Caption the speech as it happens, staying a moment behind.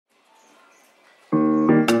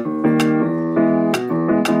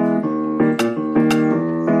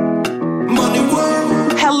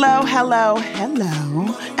hello,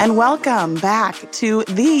 and welcome back to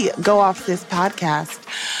the Go Off Sis podcast.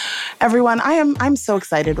 Everyone, I'm so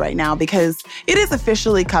excited right now because it is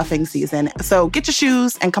officially cuffing season. So get your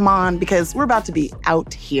shoes and come on because we're about to be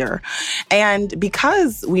out here. And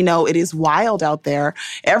because we know it is wild out there,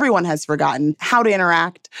 everyone has forgotten how to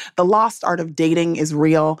interact. The lost art of dating is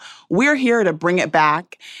real. We're here to bring it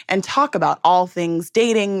back and talk about all things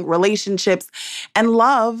dating, relationships, and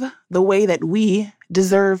love the way that we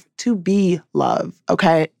deserve to be loved,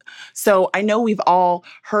 okay? So I know we've all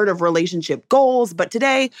heard of relationship goals, but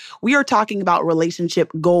today we are talking about relationship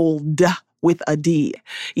gold with a D.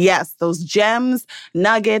 Yes, those gems,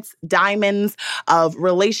 nuggets, diamonds of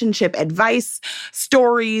relationship advice,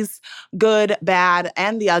 stories, good, bad,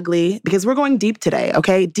 and the ugly, because we're going deep today,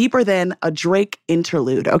 okay? Deeper than a Drake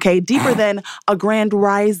interlude, okay? Deeper than a Grand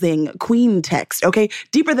Rising Queen text, okay?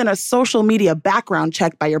 Deeper than a social media background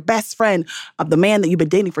check by your best friend of the man that you've been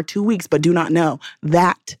dating for 2 weeks but do not know.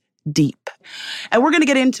 That deep. And we're going to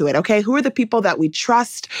get into it, okay? Who are the people that we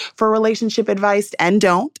trust for relationship advice and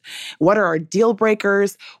don't? What are our deal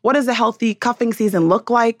breakers? What does a healthy cuffing season look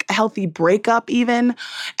like? A healthy breakup even?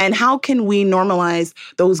 And how can we normalize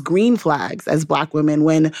those green flags as Black women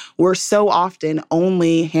when we're so often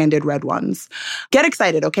only handed red ones? Get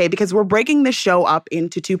excited, okay? Because we're breaking this show up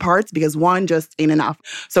into 2 parts because one just ain't enough.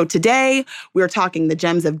 So today we're talking the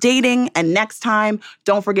gems of dating, and next time,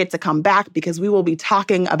 don't forget to come back because we will be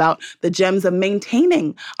talking about the gems of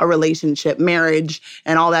maintaining a relationship, marriage,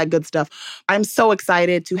 and all that good stuff. I'm so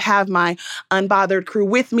excited to have my Unbothered crew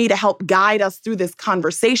with me to help guide us through this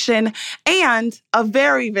conversation, and a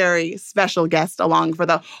very, very special guest along for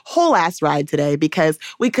the whole ass ride today because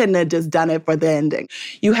we couldn't have just done it for the ending.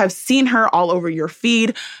 You have seen her all over your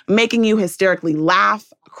feed, making you hysterically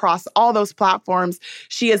laugh across all those platforms.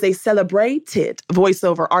 She is a celebrated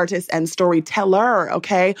voiceover artist and storyteller,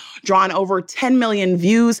 okay? Drawn over 10 million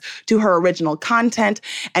views to her original content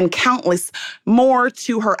and countless more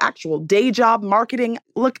to her actual day job marketing.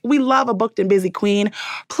 Look, we love a booked and busy queen.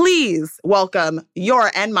 Please welcome your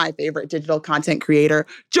and my favorite digital content creator,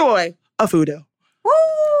 Joy Afudu. Woo!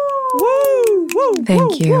 Woo! Woo!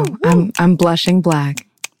 Thank you. Woo, woo. I'm blushing black.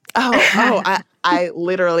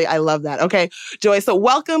 I love that. Okay, Joy, so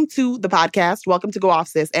welcome to the podcast. Welcome to Go Off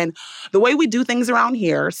Sis. And the way we do things around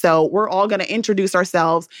here, so we're all going to introduce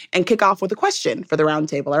ourselves and kick off with a question for the round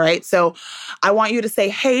table, all right? So I want you to say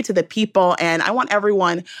hey to the people, and I want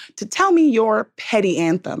everyone to tell me your petty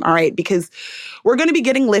anthem, all right? Because we're going to be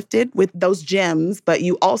getting lifted with those gems, but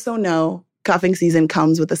you also know cuffing season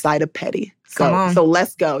comes with a side of petty. So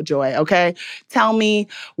let's go, Joy, okay? Tell me,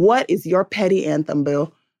 what is your petty anthem,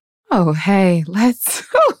 boo? Oh, hey, let's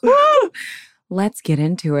get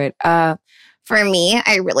into it. For me,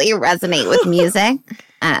 I really resonate with music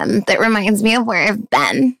that reminds me of where I've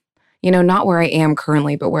been. You know, not where I am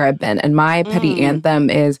currently, but where I've been. And my petty anthem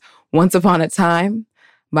is Once Upon a Time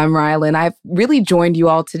by Mariah Lynn. I've really joined you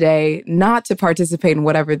all today, not to participate in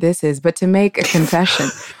whatever this is, but to make a confession.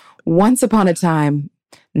 Once upon a time,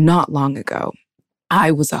 not long ago,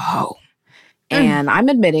 I was a hoe. And I'm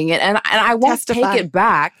admitting it, and I won't take it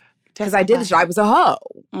back. Because I did this, I was a hoe.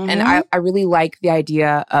 Mm-hmm. And I really like the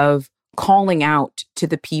idea of calling out to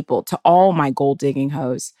the people, to all my gold digging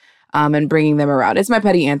hoes, and bringing them around. It's my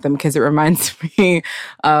petty anthem because it reminds me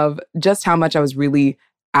of just how much I was really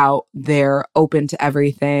out there, open to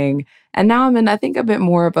everything. And now I'm in, I think, a bit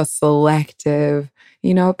more of a selective,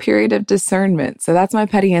 period of discernment. So that's my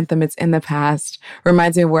petty anthem. It's in the past,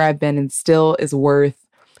 reminds me of where I've been, and still is worth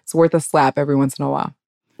a slap every once in a while.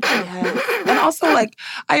 Yeah. And also,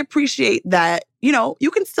 I appreciate that,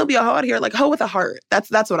 you can still be a hoe out here, hoe with a heart. That's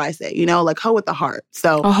what I say, hoe with a heart.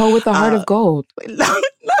 So a hoe with a heart of gold. Not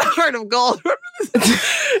a heart of gold.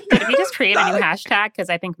 Did we just create a new hashtag? Because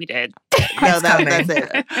I think we did. No, that's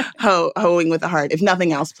it. Hoeing with a heart. If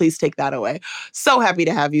nothing else, please take that away. So happy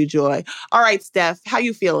to have you, Joy. All right, Steph, how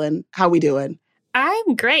you feeling? How we doing?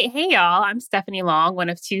 I'm great. Hey, y'all. I'm Stephanie Long, one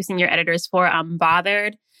of 2 senior editors for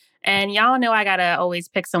Unbothered. And y'all know I gotta always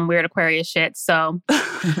pick some weird Aquarius shit. So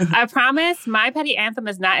I promise my petty anthem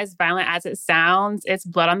is not as violent as it sounds. It's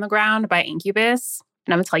Blood on the Ground by Incubus.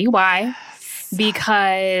 And I'm gonna tell you why.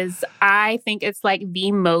 Because I think it's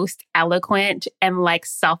the most eloquent and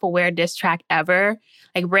self-aware diss track ever.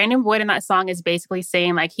 Brandon Boyd in that song is basically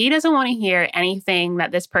saying he doesn't want to hear anything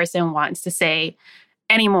that this person wants to say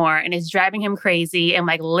anymore, and it's driving him crazy, and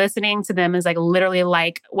listening to them is literally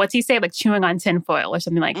what's he say, chewing on tinfoil or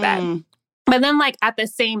something like that. But then at the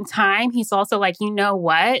same time, he's also you know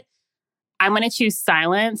what, I'm gonna choose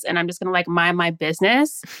silence, and I'm just gonna mind my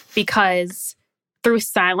business, because through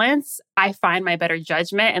silence, I find my better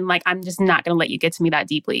judgment. And like, I'm just not going to let you get to me that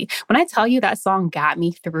deeply. When I tell you that song got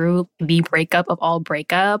me through the breakup of all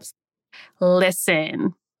breakups,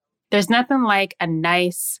 listen, there's nothing like a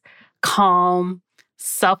nice, calm,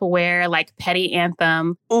 self-aware, like petty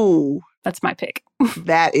anthem. Ooh. That's my pick.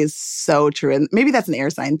 That is so true. And maybe that's an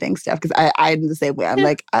air sign thing, Steph, because I'm the same way. I'm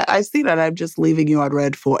like, I see that. I'm just leaving you on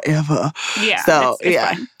red forever. Yeah. So,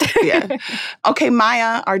 yeah. Yeah. Okay,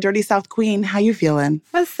 Maya, our Dirty South queen, how you feeling?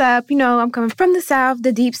 What's up? You know, I'm coming from the South,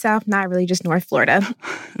 the deep South, not really just North Florida.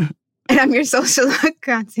 And I'm your social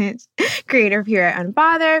content creator here at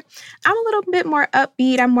Unbothered. I'm a little bit more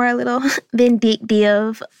upbeat. I'm more a little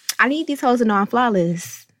vindictive. I need these hoes to know I'm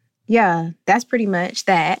flawless. Yeah, that's pretty much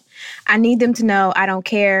that. I need them to know I don't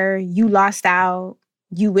care. You lost out.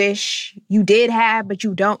 You wish you did have, but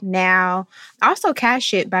you don't now. Also, Cash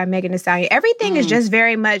Shit by Megan Thee Stallion. Everything is just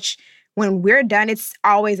very much, when we're done, it's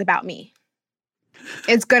always about me.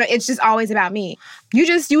 It's just always about me.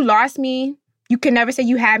 You lost me. You can never say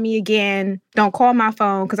you had me again. Don't call my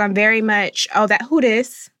phone because I'm very much, who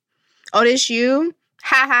this? Oh, this you?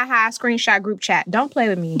 Ha, ha, ha, screenshot group chat. Don't play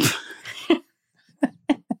with me.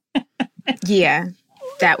 Yeah,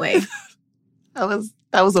 that way. That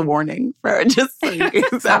was a warning for just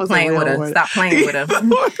Stop playing with him. Stop playing with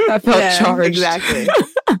him. I felt charged. Exactly.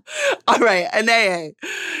 All right, Anae,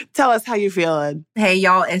 tell us how you feeling. Hey,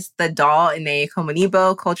 y'all, it's the doll, Anae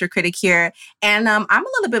Komonibo, culture critic here. And I'm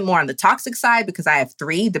a little bit more on the toxic side because I have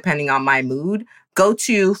 3, depending on my mood.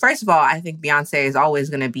 First of all, I think Beyonce is always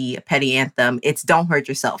going to be a petty anthem. It's Don't Hurt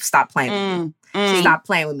Yourself. Stop playing with me. Stop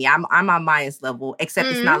playing with me. I'm on Maya's level, except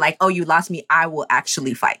it's not like, oh, you lost me. I will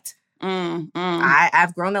actually fight.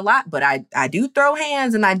 I've grown a lot, but I do throw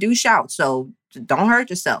hands and I do shout. So don't hurt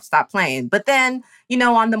yourself. Stop playing. But then,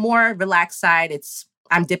 on the more relaxed side,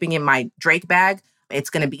 I'm dipping in my Drake bag. It's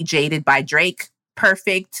going to be Jaded by Drake.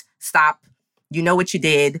 Perfect. Stop. You know what you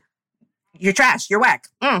did. You're trash. You're whack.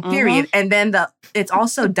 Period. And then it's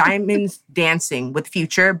also Diamonds Dancing with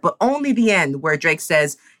Future, but only the end where Drake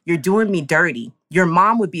says, you're doing me dirty. Your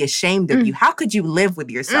mom would be ashamed of you. How could you live with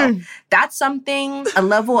yourself? That's something, a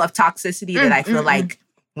level of toxicity that I feel like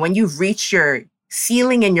when you've reached your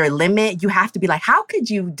ceiling and your limit, you have to be like, how could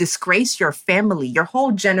you disgrace your family, your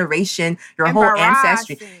whole generation, your whole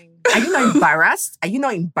ancestry? Are you not embarrassed? Are you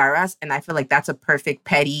not embarrassed? And I feel like that's a perfect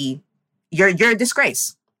petty, you're a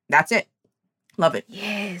disgrace. That's it. Love it.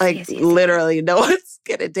 Yes. Literally, no one's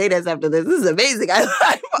gonna date us after this. This is amazing.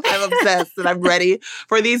 I'm obsessed and I'm ready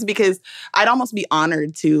for these because I'd almost be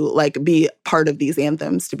honored to be part of these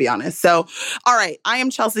anthems, to be honest. So, all right, I am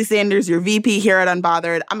Chelsea Sanders, your VP here at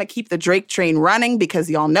Unbothered. I'm gonna keep the Drake train running because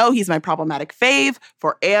y'all know he's my problematic fave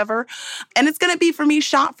forever. And it's gonna be for me,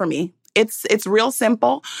 shot for me. It's real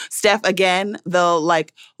simple. Steph, again, the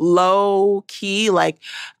low key,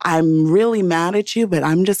 I'm really mad at you, but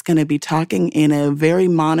I'm just going to be talking in a very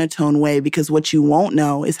monotone way because what you won't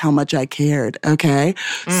know is how much I cared. Okay.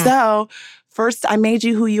 So first I made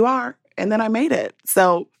you who you are and then I made it.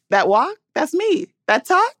 So that walk, that's me. That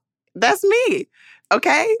talk, that's me.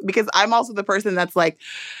 Okay. Because I'm also the person that's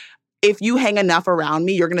if you hang enough around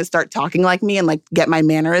me, you're going to start talking like me and get my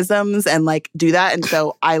mannerisms and do that. And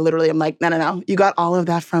so I literally am no. You got all of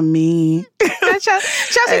that from me. Chelsea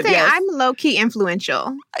saying I'm low-key influential.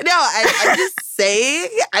 No, I'm just saying.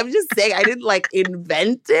 I didn't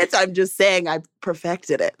invent it. I'm just saying I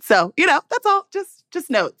perfected it. So, that's all. Just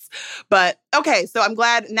notes. But okay, so I'm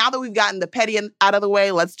glad now that we've gotten the petty out of the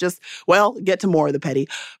way, let's just, get to more of the petty.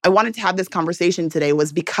 I wanted to have this conversation today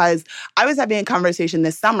was because I was having a conversation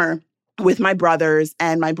this summer with my brothers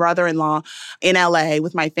and my brother-in-law in LA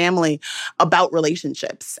with my family about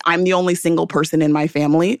relationships. I'm the only single person in my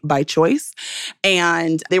family by choice.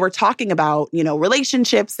 And they were talking about,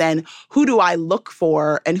 relationships and who do I look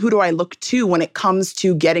for and who do I look to when it comes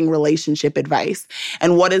to getting relationship advice?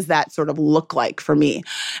 And what does that sort of look like for me?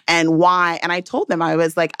 And why? And I told them, I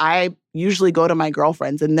was I usually go to my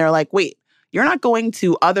girlfriends and they're like, wait, you're not going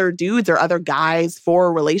to other dudes or other guys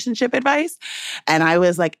for relationship advice? And I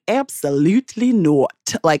was like, absolutely not.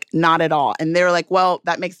 Not at all. And they were like, well,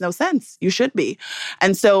 that makes no sense. You should be.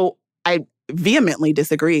 And so I vehemently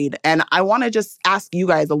disagreed. And I want to just ask you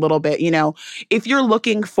guys a little bit, if you're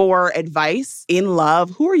looking for advice in love,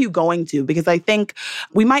 who are you going to? Because I think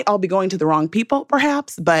we might all be going to the wrong people,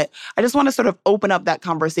 perhaps, but I just want to sort of open up that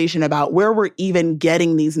conversation about where we're even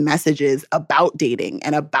getting these messages about dating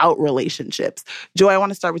and about relationships. Joy, I want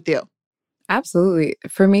to start with you. Absolutely.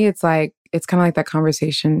 For me, it's it's kind of like that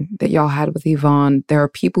conversation that y'all had with Yvonne. There are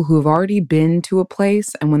people who have already been to a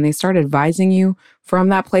place, and when they start advising you from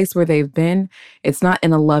that place where they've been, it's not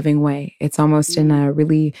in a loving way. It's almost in a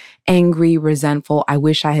really angry, resentful, I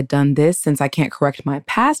wish I had done this. Since I can't correct my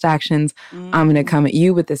past actions, I'm going to come at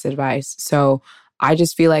you with this advice. So I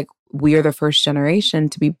just feel like we are the first generation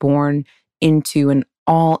to be born into an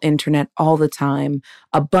all internet, all the time,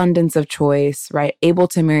 abundance of choice, right? Able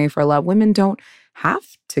to marry for love. Women don't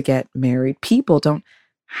have to get married. People don't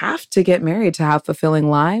have to get married to have fulfilling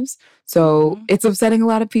lives. So it's upsetting a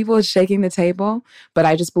lot of people. It's shaking the table. But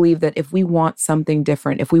I just believe that if we want something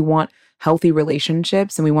different, if we want healthy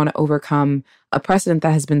relationships and we want to overcome a precedent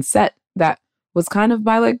that has been set that was kind of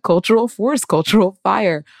by like cultural force, cultural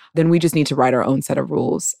fire, then we just need to write our own set of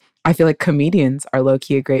rules. I feel like comedians are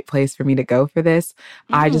low-key a great place for me to go for this.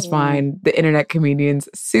 I just find the internet comedians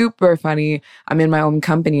super funny. I'm in my own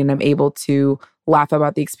company and I'm able to laugh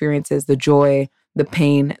about the experiences, the joy, the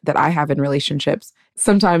pain that I have in relationships.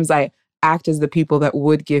 Sometimes I act as the people that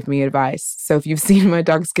would give me advice. So if you've seen my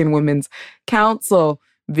dark-skinned women's counsel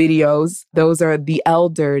videos, those are the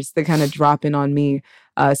elders that kind of drop in on me.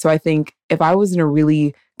 So I think if I was in a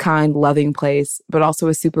really kind, loving place, but also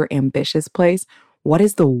a super ambitious place, what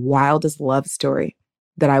is the wildest love story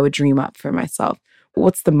that I would dream up for myself?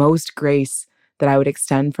 What's the most grace that I would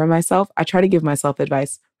extend for myself? I try to give myself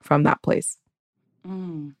advice from that place.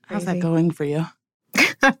 How's that going for you?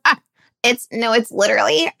 It's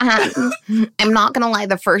literally, I'm not going to lie,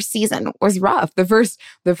 the first season was rough. The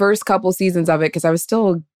first couple seasons of it, because I was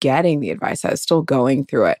still getting the advice. I was still going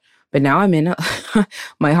through it. But now I'm in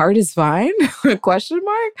my heart is fine, ?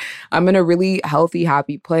 I'm in a really healthy,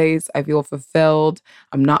 happy place. I feel fulfilled.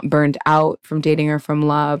 I'm not burned out from dating or from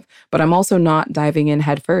love, but I'm also not diving in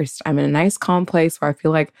head first. I'm in a nice, calm place where I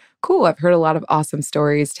feel like, cool, I've heard a lot of awesome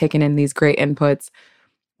stories, taken in these great inputs,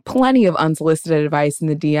 plenty of unsolicited advice in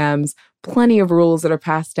the DMs, plenty of rules that are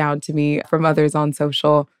passed down to me from others on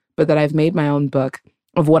social, but that I've made my own book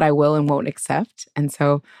of what I will and won't accept. And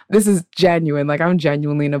so this is genuine. Like I'm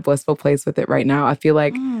genuinely in a blissful place with it right now. I feel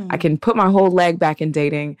like I can put my whole leg back in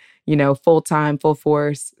dating, full time, full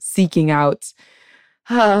force, seeking out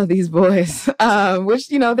these boys, which,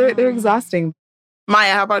 they're exhausting.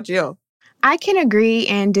 Maya, how about you? I can agree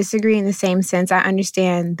and disagree in the same sense. I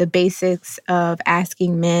understand the basics of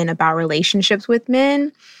asking men about relationships with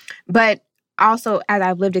men, but also as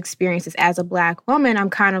I've lived experiences as a Black woman, I'm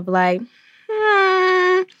kind of like,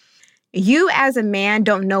 you as a man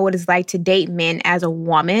don't know what it's like to date men as a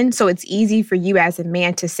woman. So it's easy for you as a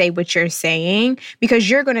man to say what you're saying because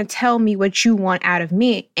you're going to tell me what you want out of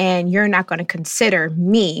me and you're not going to consider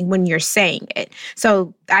me when you're saying it.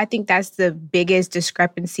 So I think that's the biggest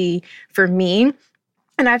discrepancy for me.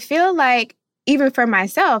 And I feel like even for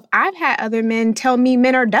myself, I've had other men tell me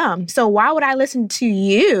men are dumb. So why would I listen to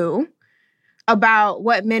you about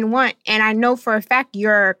what men want? And I know for a fact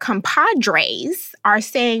your compadres are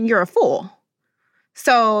saying you're a fool.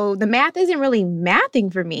 So the math isn't really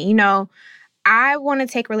mathing for me. I want to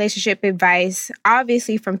take relationship advice,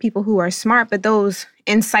 obviously from people who are smart, but those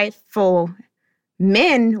insightful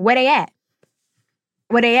men, where they at?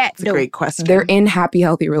 Where they at? That's a great question. They're in happy,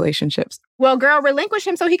 healthy relationships. Well, girl, relinquish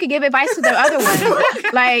him so he could give advice to the other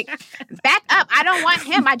one. Like, back up. I don't want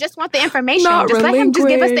him. I just want the information. Just let him just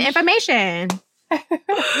give us the information.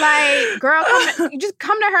 Like, girl, you just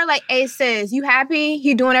come to her like, hey, sis, you happy?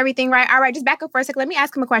 You doing everything right? All right, just back up for a second. Let me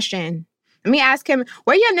ask him a question. Let me ask him,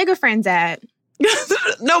 where your nigga friends at?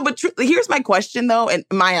 No, but here's my question, though. And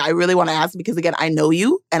Maya, I really want to ask because, again, I know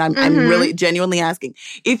you and I'm really genuinely asking.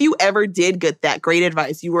 If you ever did get that great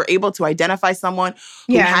advice, you were able to identify someone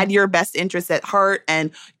who had your best interests at heart and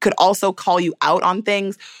could also call you out on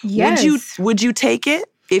things. Yes. Would you take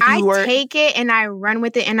it? I take it and I run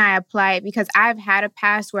with it and I apply it because I've had a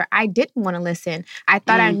past where I didn't want to listen. I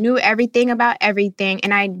thought I knew everything about everything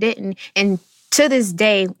and I didn't. And to this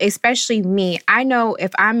day, especially me, I know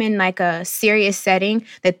if I'm in like a serious setting,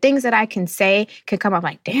 the things that I can say can come up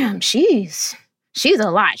like, damn, she's a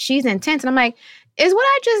lot. She's intense. And I'm like, is what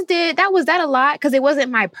I just did, was that a lot? Because it wasn't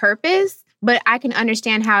my purpose. But I can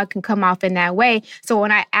understand how it can come off in that way. So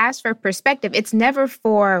when I ask for perspective, it's never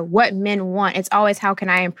for what men want. It's always how can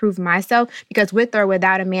I improve myself? Because with or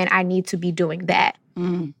without a man, I need to be doing that.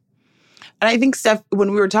 And I think, Steph, when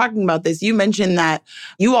we were talking about this, you mentioned that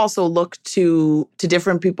you also look to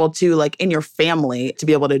different people too, like in your family, to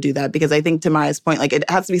be able to do that. Because I think to Maya's point, like it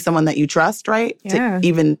has to be someone that you trust, right? Yeah. To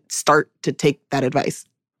even start to take that advice.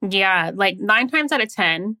 Yeah, like 9 times out of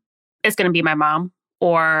 10, it's going to be my mom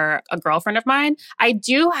or a girlfriend of mine. I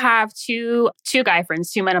do have two guy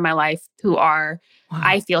friends, 2 men in my life who are,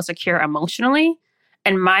 I feel secure emotionally.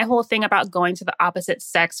 And my whole thing about going to the opposite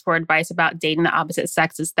sex for advice about dating the opposite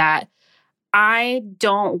sex is that I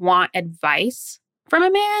don't want advice from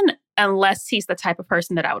a man unless he's the type of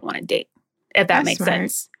person that I would want to date, if that makes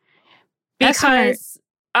sense. Because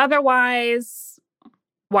otherwise,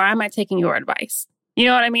 why am I taking your advice? You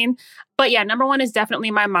know what I mean? But yeah, number one is definitely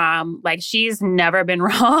my mom. Like, she's never been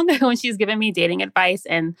wrong when she's given me dating advice.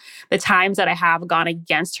 And the times that I have gone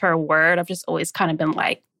against her word, I've just always kind of been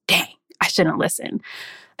like, dang, I shouldn't listen.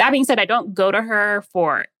 That being said, I don't go to her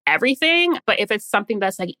for everything. But if it's something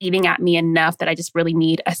that's like eating at me enough that I just really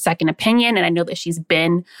need a second opinion, and I know that she's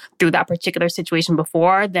been through that particular situation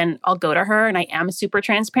before, then I'll go to her. And I am super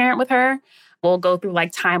transparent with her. We'll go through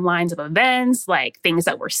like timelines of events, like things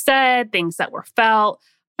that were said, things that were felt.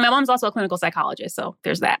 My mom's also a clinical psychologist, so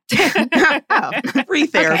there's that. Free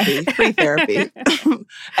therapy, free therapy. And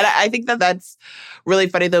I think that that's really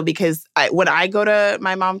funny, though, because when I go to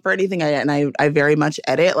my mom for anything, I very much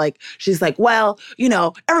edit, like, she's like, well, you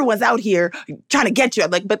know, everyone's out here trying to get you. I'm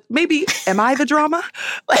like, but maybe, am I the drama?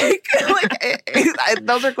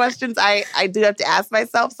 Those are questions I do have to ask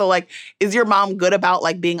myself. So, like, is your mom good about,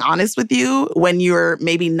 like, being honest with you when you're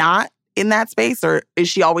maybe not in that space? Or is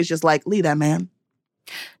she always just like, leave that man?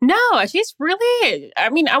 No, she's really, I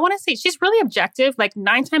want to say she's really objective. Like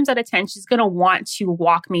 9 times out of 10, she's going to want to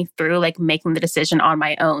walk me through like making the decision on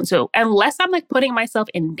my own. So unless I'm like putting myself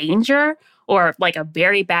in danger or like a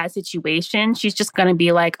very bad situation, she's just going to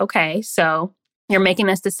be like, okay, so you're making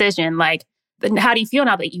this decision. Like, how do you feel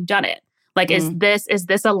now that you've done it? Like, is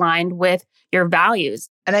this aligned with your values?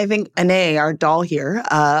 And I think Anae, our doll here,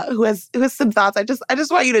 who has some thoughts. I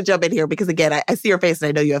just want you to jump in here because, again, I see your face and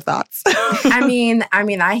I know you have thoughts.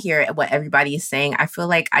 I hear what everybody is saying. I feel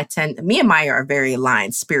like me and Maya are very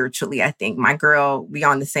aligned spiritually. I think my girl, we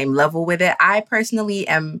on the same level with it. I personally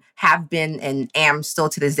have been and am still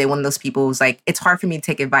to this day one of those people who's like, it's hard for me to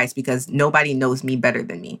take advice because nobody knows me better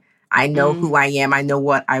than me. I know who I am. I know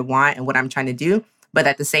what I want and what I'm trying to do. But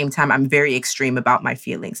at the same time, I'm very extreme about my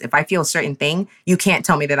feelings. If I feel a certain thing, you can't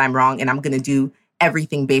tell me that I'm wrong, and I'm going to do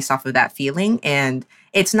everything based off of that feeling. And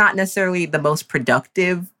it's not necessarily the most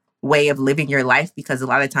productive way of living your life because a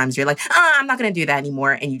lot of times you're like, I'm not going to do that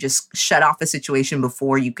anymore. And you just shut off a situation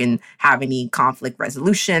before you can have any conflict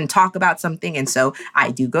resolution, talk about something. And so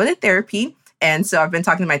I do go to therapy. And so I've been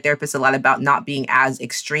talking to my therapist a lot about not being as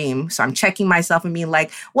extreme. So I'm checking myself and being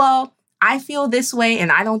like, well, I feel this way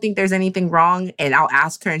and I don't think there's anything wrong. And I'll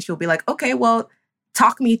ask her and she'll be like, okay, well,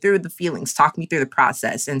 talk me through the feelings, talk me through the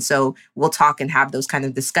process. And so we'll talk and have those kind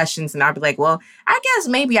of discussions. And I'll be like, well, I guess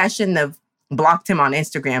maybe I shouldn't have blocked him on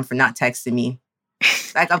Instagram for not texting me.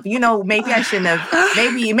 Like, maybe I shouldn't have,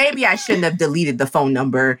 maybe I shouldn't have deleted the phone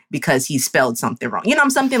number because he spelled something wrong.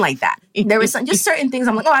 something like that. There was just certain things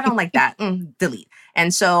I'm like, oh, I don't like that. Delete.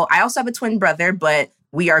 And so I also have a twin brother, but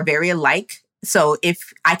we are very alike. So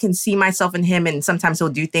if I can see myself in him and sometimes he'll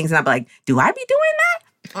do things and I'll be like, do I be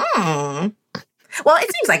doing that? Well,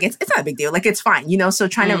 it seems like it's not a big deal. Like, it's fine, so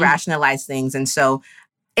trying to rationalize things. And so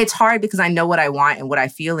it's hard because I know what I want and what I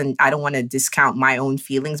feel, and I don't want to discount my own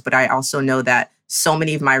feelings, but I also know that so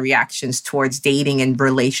many of my reactions towards dating and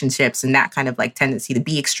relationships and that kind of like tendency to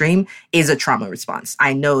be extreme is a trauma response.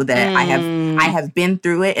 I know that I have been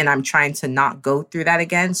through it and I'm trying to not go through that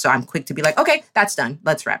again. So I'm quick to be like, okay, that's done.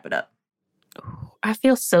 Let's wrap it up. I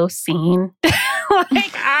feel so seen.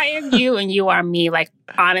 Like, I am you and you are me. Like,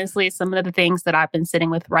 honestly, some of the things that I've been sitting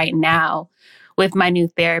with right now with my new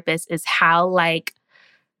therapist is how, like,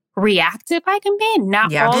 reactive I can be.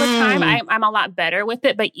 Not all the time. I'm a lot better with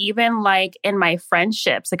it. But even, like, in my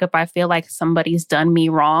friendships, like, if I feel like somebody's done me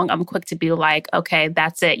wrong, I'm quick to be like, okay,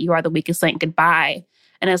 that's it. You are the weakest link. Goodbye.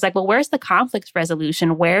 And it's like, well, where's the conflict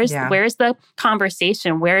resolution? Where's the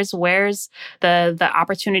conversation? Where's the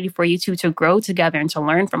opportunity for you two to grow together and to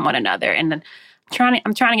learn from one another? And then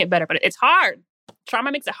I'm trying to get better, but it's hard.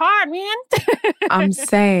 Trauma makes it hard, man. I'm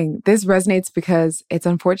saying this resonates because it's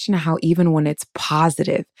unfortunate how even when it's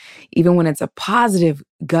positive, even when it's a positive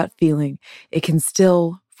gut feeling, it can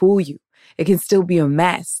still fool you. It can still be a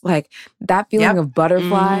mess. Like that feeling of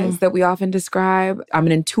butterflies that we often describe. I'm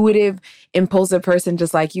an intuitive, impulsive person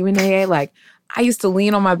just like you and AA. Like I used to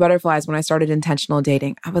lean on my butterflies when I started intentional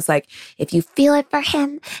dating. I was like, if you feel it for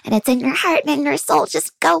him and it's in your heart and in your soul,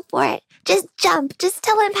 just go for it. Just jump. Just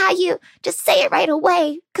tell him just say it right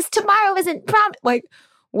away. Because tomorrow isn't promised. Like,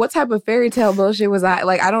 what type of fairy tale bullshit was I?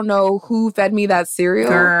 Like, I don't know who fed me that cereal,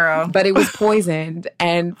 girl, but it was poisoned.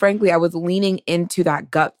 And frankly, I was leaning into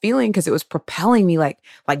that gut feeling because it was propelling me like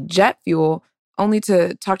jet fuel, only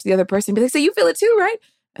to talk to the other person and be like, so you feel it too, right?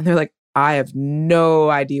 And they're like, I have no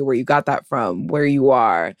idea where you got that from, where you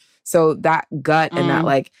are. So that gut and that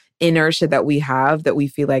like inertia that we have that we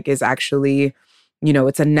feel like is actually,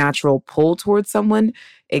 it's a natural pull towards someone.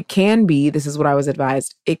 It can be, this is what I was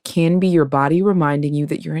advised, it can be your body reminding you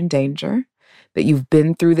that you're in danger, that you've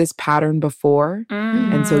been through this pattern before.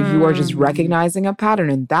 And so you are just recognizing a pattern,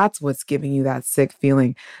 and that's what's giving you that sick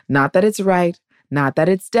feeling. Not that it's right, not that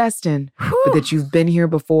it's destined, but that you've been here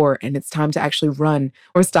before and it's time to actually run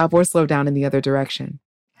or stop or slow down in the other direction.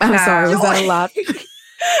 I'm sorry, was that a lot?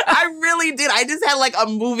 I really did. I just had like a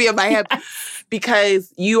movie in my head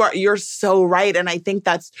because you're so right. And I think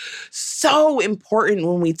that's so important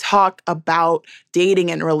when we talk about dating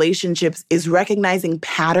and relationships is recognizing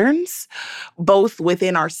patterns, both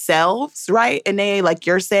within ourselves, right? And like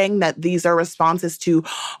you're saying that these are responses to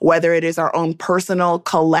whether it is our own personal,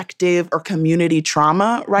 collective, or community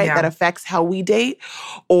trauma, right? That affects how we date,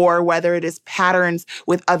 or whether it is patterns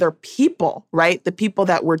with other people, right? The people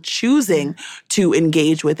that we're choosing to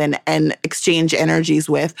engage with and exchange energies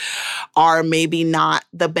with are maybe not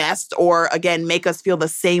the best, or again, make us feel the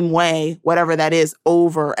same way, whatever that is,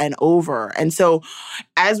 over and over. And so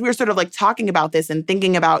as we're sort of like talking about this and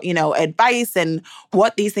thinking about, advice and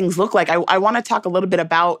what these things look like, I want to talk a little bit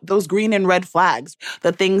about those green and red flags,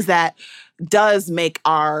 the things that does make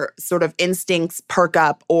our sort of instincts perk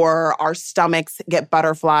up or our stomachs get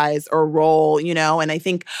butterflies or roll, and I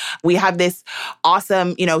think we have this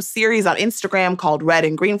awesome, series on Instagram called Red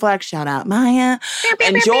and Green Flags. Shout out Maya.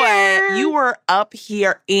 And Joy, you were up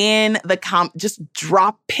here in the just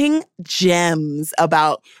dropping gems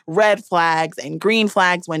about red flags and green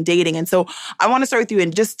flags when dating. And so I want to start with you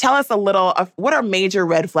and just tell us a little of what are major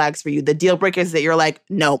red flags for you, the deal breakers that you're like,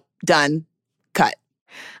 nope, done, cut.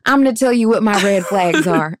 I'm going to tell you what my red flags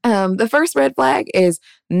are. The first red flag is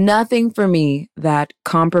nothing for me that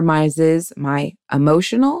compromises my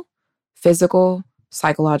emotional, physical,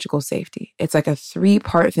 psychological safety. It's like a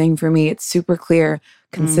 3-part thing for me. It's super clear,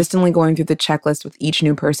 consistently going through the checklist with each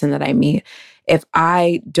new person that I meet. If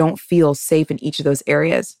I don't feel safe in each of those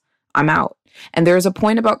areas, I'm out. And there's a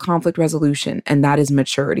point about conflict resolution, and that is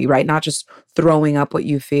maturity, right? Not just throwing up what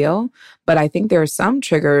you feel. But I think there are some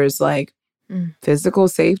triggers like physical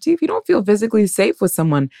safety. If you don't feel physically safe with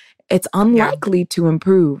someone, it's unlikely to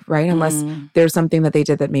improve, right? Unless there's something that they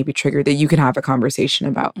did that maybe triggered that you can have a conversation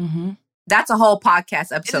about. That's a whole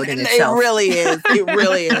podcast episode in itself. It really is. It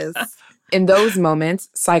really is. In those moments,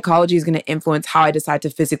 psychology is going to influence how I decide to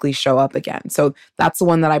physically show up again. So that's the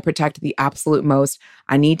one that I protect the absolute most.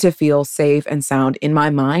 I need to feel safe and sound in my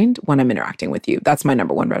mind when I'm interacting with you. That's my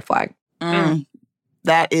number one red flag.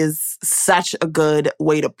 That is such a good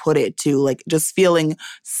way to put it too. Like just feeling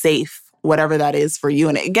safe, whatever that is for you.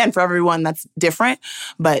 And again, for everyone that's different,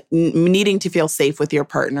 but needing to feel safe with your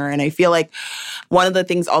partner. And I feel like one of the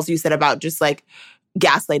things also you said about just like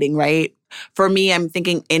gaslighting, right? For me, I'm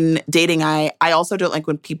thinking in dating, I also don't like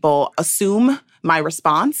when people assume my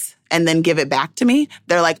response and then give it back to me.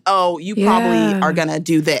 They're like, oh, you probably are going to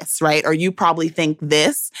do this, right? Or you probably think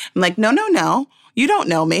this. I'm like, no. You don't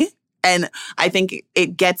know me. And I think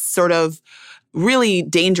it gets sort of really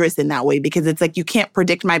dangerous in that way because it's like you can't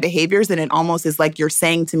predict my behaviors and it almost is like you're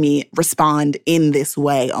saying to me, respond in this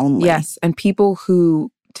way only. Yes. And people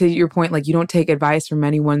who, to your point, like you don't take advice from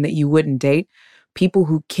anyone that you wouldn't date. People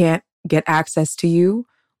who can't get access to you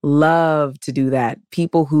love to do that.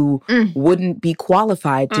 People who wouldn't be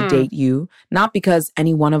qualified to date you, not because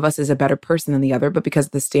any one of us is a better person than the other, but because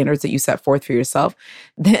of the standards that you set forth for yourself,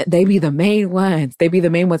 they be the main ones. They be the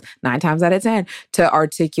main ones 9 times out of 10 to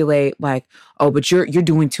articulate like, oh, but you're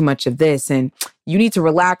doing too much of this and you need to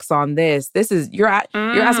relax on this. This is, you're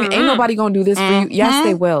asking, ain't nobody gonna do this for you. Yes,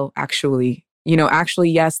 they will, actually.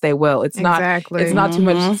 Yes, they will. It's not too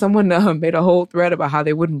much. Someone made a whole thread about how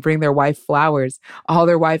they wouldn't bring their wife flowers. All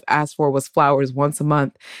their wife asked for was flowers once a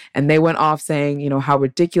month. And they went off saying, how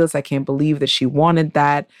ridiculous. I can't believe that she wanted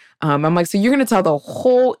that. I'm like, so you're going to tell the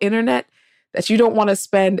whole internet that you don't want to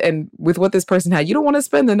spend, and with what this person had, you don't want to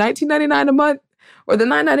spend the $19.99 a month or the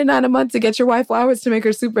 $9.99 a month to get your wife flowers to make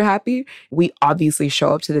her super happy. We obviously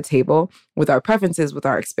show up to the table with our preferences, with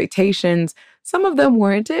our expectations. Some of them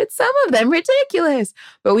warranted, some of them ridiculous.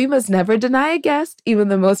 But we must never deny a guest, even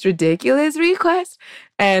the most ridiculous request.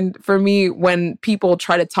 And for me, when people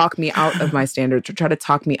try to talk me out of my standards or try to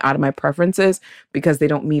talk me out of my preferences because they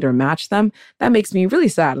don't meet or match them, that makes me really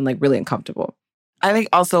sad and like really uncomfortable. I think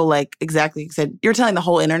also like exactly like you said, you're telling the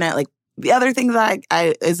whole internet like The other thing that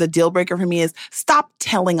I is a deal breaker for me is stop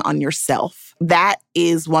telling on yourself. That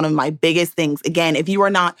is one of my biggest things. Again, if you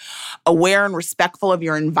are not aware and respectful of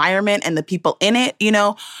your environment and the people in it,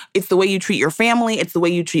 it's the way you treat your family. It's the way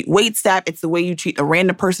you treat waitstaff. It's the way you treat a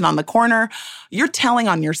random person on the corner. You're telling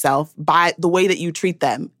on yourself by the way that you treat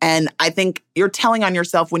them. And I think you're telling on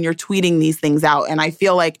yourself when you're tweeting these things out. And I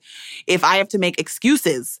feel like if I have to make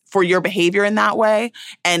excuses for your behavior in that way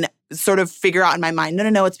and sort of figure out in my mind,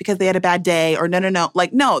 no, it's because they had a bad day, or no.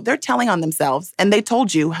 Like, no, they're telling on themselves and they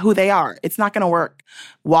told you who they are. It's not going to work.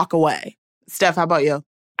 Walk away. Steph, how about you?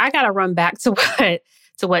 I got to run back to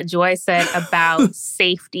what Joy said about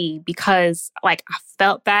safety, because I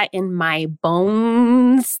felt that in my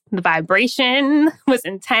bones. The vibration was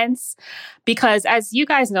intense because, as you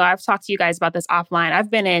guys know, I've talked to you guys about this offline. I've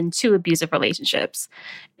been in 2 abusive relationships.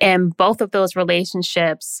 And both of those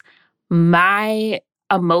relationships, my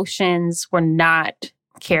emotions were not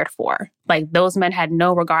cared for. Those men had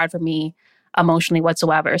no regard for me emotionally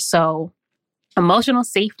whatsoever. So emotional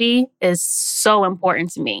safety is so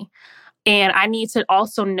important to me. And I need to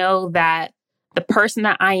also know that the person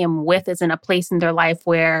that I am with is in a place in their life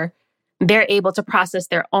where they're able to process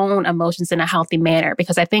their own emotions in a healthy manner.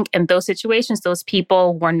 Because I think in those situations, those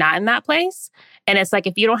people were not in that place. And it's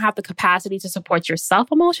if you don't have the capacity to support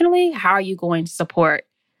yourself emotionally, how are you going to support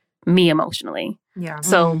me emotionally? Yeah.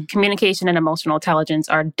 So communication and emotional intelligence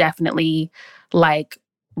are definitely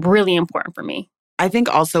really important for me. I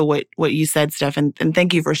think also what you said, Steph, and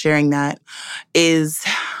thank you for sharing that, is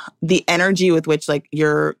the energy with which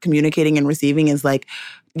you're communicating and receiving is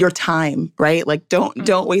your time, right?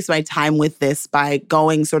 Don't waste my time with this by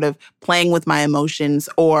going sort of playing with my emotions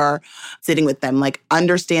or sitting with them.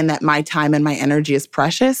 Understand that my time and my energy is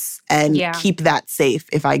precious and keep that safe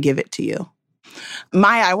if I give it to you.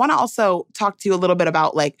 Maya, I want to also talk to you a little bit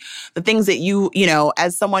about the things that you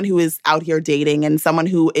as someone who is out here dating and someone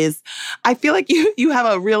who is, I feel like you have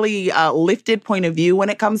a really lifted point of view when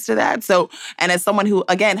it comes to that. So, and as someone who,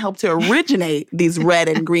 again, helped to originate these red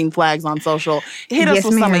and green flags on social, hit us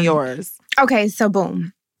with some of yours. Okay, so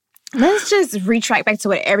boom. Let's just retract back to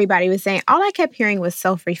what everybody was saying. All I kept hearing was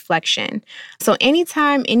self-reflection. So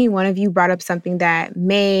anytime any one of you brought up something that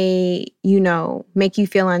may, make you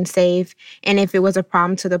feel unsafe, and if it was a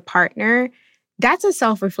problem to the partner, that's a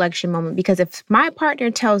self-reflection moment. Because if my partner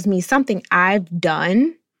tells me something I've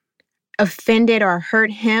done, offended or hurt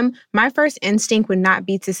him, my first instinct would not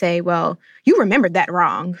be to say, well, you remembered that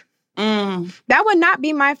wrong. That would not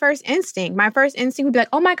be my first instinct. My first instinct would be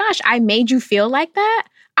oh my gosh, I made you feel like that?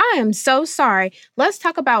 I am so sorry. Let's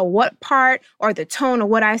talk about what part or the tone of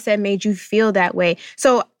what I said made you feel that way.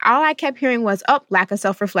 So all I kept hearing was lack of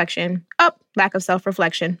self-reflection, lack of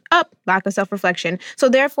self-reflection, lack of self-reflection. So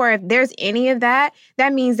therefore, if there's any of that,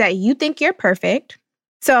 that means that you think you're perfect.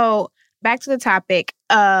 So back to the topic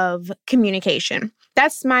of communication.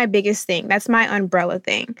 That's my biggest thing. That's my umbrella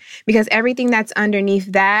thing, because everything that's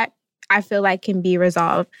underneath that, I feel can be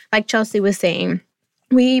resolved. Like Chelsea was saying,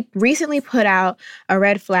 we recently put out a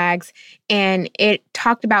red flags and it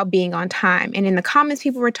talked about being on time. And in the comments,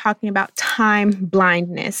 people were talking about time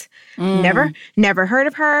blindness. Never heard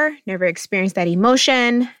of her, never experienced that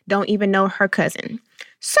emotion, don't even know her cousin.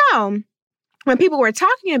 So when people were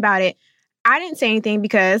talking about it, I didn't say anything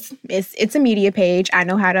because it's a media page. I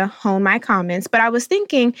know how to hone my comments. But I was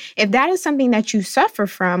thinking, if that is something that you suffer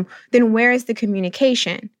from, then where is the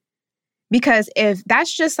communication? Because if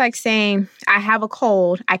that's just saying, I have a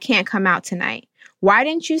cold, I can't come out tonight. Why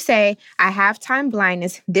didn't you say, I have time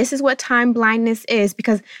blindness? This is what time blindness is.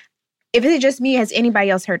 Because if it's just me, has anybody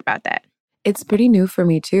else heard about that? It's pretty new for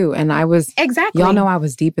me too. And I was, exactly. Y'all know I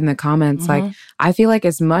was deep in the comments. I feel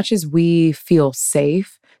as much as we feel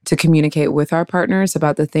safe to communicate with our partners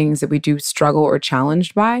about the things that we do struggle or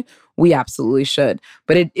challenged by, we absolutely should.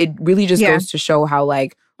 But it really just goes to show how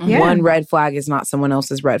one red flag is not someone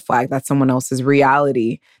else's red flag. That's someone else's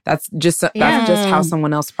reality. That's just how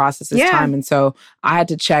someone else processes time. And so I had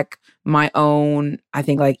to check my own, I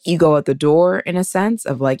think ego at the door in a sense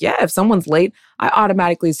of if someone's late, I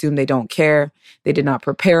automatically assume they don't care. They did not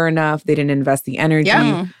prepare enough. They didn't invest the energy.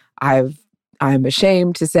 Yeah. I'm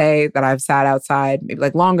ashamed to say that I've sat outside maybe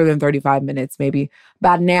longer than 35 minutes, maybe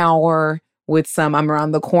about an hour with some, I'm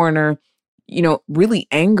around the corner, really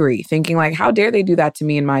angry, thinking how dare they do that to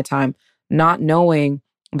me in my time, not knowing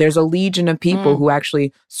there's a legion of people who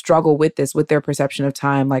actually struggle with this, with their perception of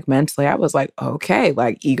time, mentally. I was okay,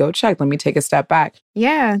 ego check. Let me take a step back.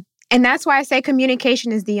 Yeah. And that's why I say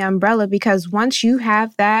communication is the umbrella, because once you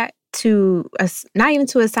have that to, not even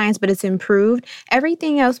to a science, but it's improved,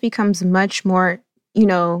 everything else becomes much more,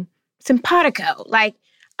 simpatico.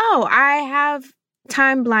 I have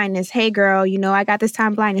time blindness. Hey, girl, I got this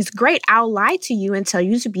time blindness. Great. I'll lie to you and tell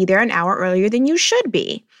you to be there an hour earlier than you should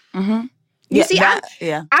be. Mm-hmm. You see,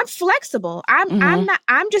 I'm flexible.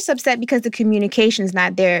 I'm just upset because the communication's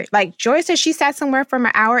not there. Like Joy said, she sat somewhere for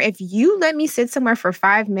an hour. If you let me sit somewhere for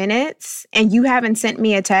 5 minutes and you haven't sent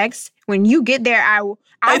me a text, when you get there, I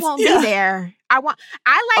won't be there. I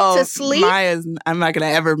like to sleep. I'm not gonna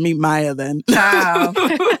ever meet Maya then.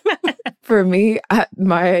 For me,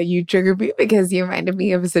 Maya, you triggered me because you reminded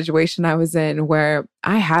me of a situation I was in where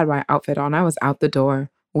I had my outfit on. I was out the door.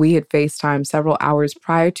 We had FaceTimed several hours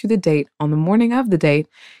prior to the date. On the morning of the date,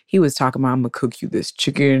 he was talking about, I'm going to cook you this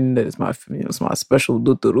chicken. That is my, it's my special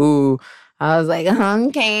doo-doo-doo. I was like,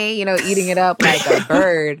 okay, eating it up like a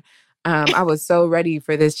bird. I was so ready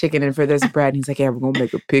for this chicken and for this bread. And he's like, yeah, we're going to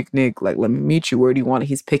make a picnic. Like, let me meet you. Where do you want it?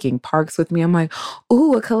 He's picking parks with me. I'm like,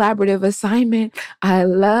 ooh, a collaborative assignment. I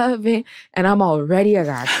love it. And I'm all ready. I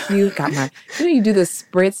got cute. Got my, you do the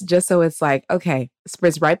spritz just so it's like, okay,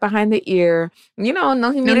 spritz right behind the ear.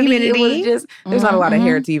 No humidity. It was just, there's not a lot of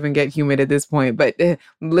hair to even get humid at this point. But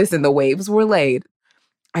listen, the waves were laid.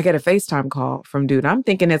 I get a FaceTime call from dude. I'm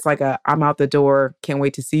thinking it's like I'm out the door, can't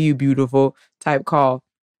wait to see you, beautiful type call.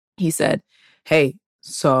 He said, hey,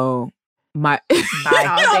 so my...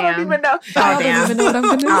 I don't even know. I don't even know what I'm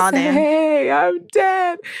going to say. Hey, I'm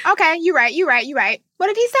dead. Okay, you're right. What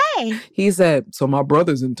did he say? He said, so my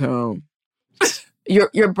brother's in town.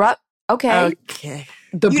 Your brother... Okay.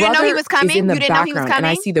 The you didn't know he was coming? You didn't know he was coming? And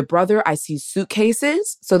I see the brother. I see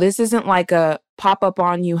suitcases. So this isn't like a pop-up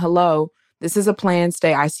on you, hello. This is a planned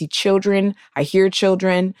stay. I see children. I hear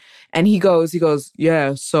children. And he goes,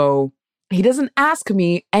 yeah, so... He doesn't ask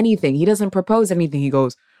me anything. He doesn't propose anything. He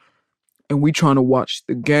goes, and we trying to watch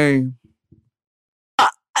the game.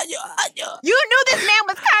 You knew this man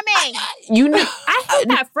was coming. You knew. I hate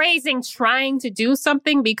that phrasing, trying to do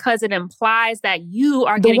something, because it implies that you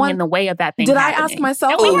are getting in the way of that thing. Did I ask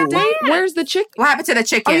myself, where's the chicken? What happened to the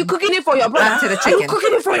chicken? Are you cooking it for your brother? What happened to the chicken? Are you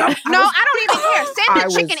cooking it for your No, I don't even care.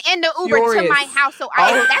 Send the chicken in the Uber to my house. So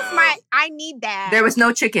I need that. There was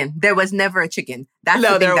no chicken. There was never a chicken. That's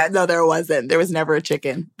there wasn't. There was never a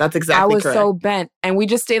chicken. That's exactly correct. I was so bent. And we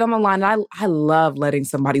just stayed on the line. And I love letting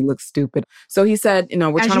somebody look stupid. So he said,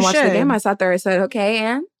 we're trying to watch the game. I sat there. I said, okay,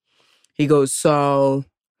 and? He goes, so,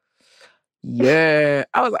 yeah.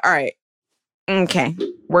 I was like, all right. Okay.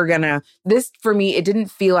 This, for me, it didn't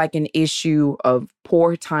feel like an issue of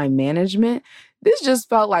poor time management. This just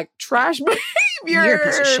felt like trash behavior. You're a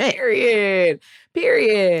piece of shit.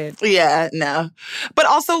 Period. Yeah, no. But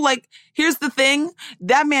also, like, here's the thing.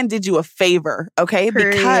 That man did you a favor, okay?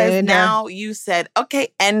 Period. Because now you said, okay,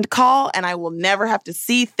 end call, and I will never have to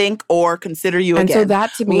see, think, or consider you again. And so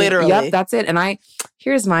that to me, literally. Yep, that's it. And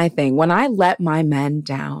here's my thing. When I let my men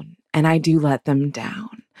down, and I do let them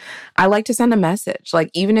down, I like to send a message. Like,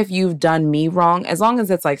 even if you've done me wrong, as long as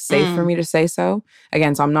it's like safe for me to say so.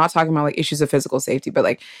 Again, so I'm not talking about like issues of physical safety, but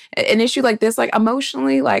like an issue like this, like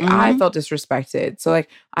emotionally, like I felt disrespected. So like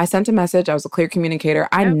I sent a message. I was a clear communicator.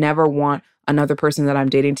 I never want another person that I'm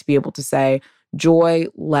dating to be able to say, Joy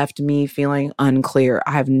left me feeling unclear.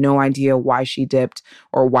 I have no idea why she dipped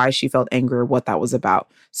or why she felt angry or what that was about.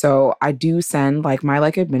 So I do send like my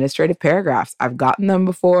like administrative paragraphs. I've gotten them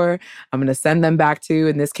before. I'm going to send them back to.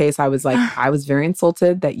 In this case, I was like, I was very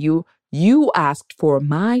insulted that you asked for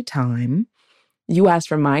my time. You asked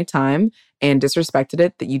for my time and disrespected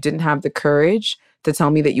it, that you didn't have the courage to tell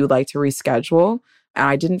me that you would like to reschedule. And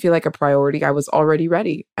I didn't feel like a priority. I was already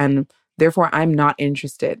ready. And therefore, I'm not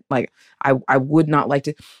interested. Like, I would not like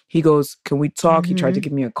to. He goes, can we talk? He tried to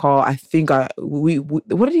give me a call. I think we what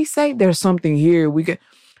did he say? There's something here.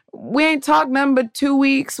 We ain't talked nothing but 2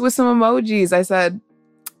 weeks with some emojis. I said,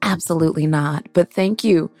 absolutely not. But thank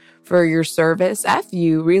you for your service. F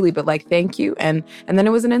you, really. But like, thank you. And then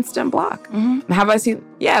it was an instant block. Have I seen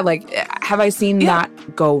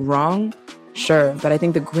that go wrong? Sure. But I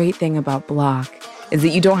think the great thing about block is that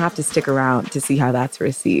you don't have to stick around to see how that's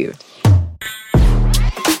received.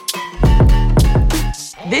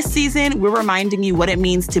 This season, we're reminding you what it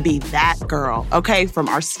means to be that girl, okay? From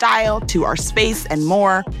our style to our space and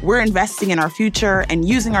more, we're investing in our future and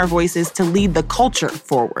using our voices to lead the culture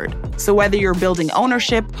forward. So whether you're building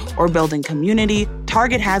ownership or building community,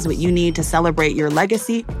 Target has what you need to celebrate your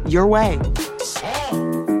legacy your way.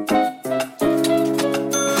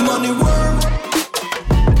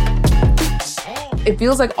 It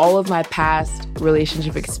feels like all of my past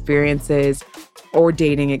relationship experiences or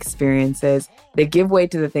dating experiences, they give way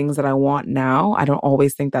to the things that I want now. I don't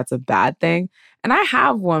always think that's a bad thing. And I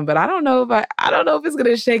have one, but I don't know if it's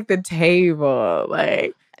gonna shake the table.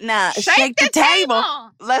 Like, Nah, shake the table.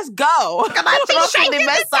 Let's go. Come on, shake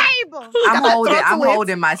the table. I'm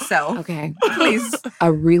holding myself. Okay. Please.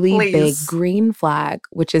 A really big Please. green flag,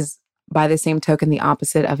 which is by the same token, the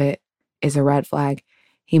opposite of it is a red flag.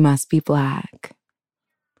 He must be Black.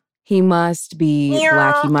 He must be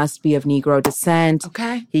Black. He must be of Negro descent.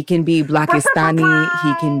 Okay. He can be Blackistani.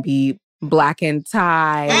 He can be Black and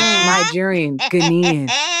Thai, Nigerian, Ghanaian,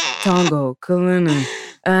 Tongo, Kalina,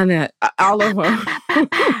 Anna, all of them.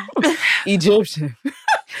 Egyptian,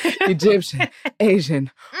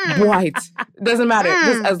 Asian, white. Doesn't matter.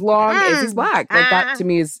 Just as long as he's Black. Like that to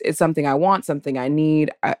me is something I want, something I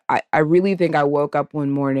need. I really think I woke up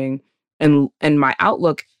one morning and my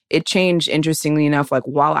outlook, it changed, interestingly enough, like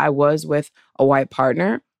while I was with a white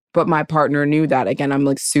partner, but my partner knew that. Again, I'm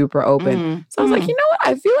like super open. So I was like, you know what?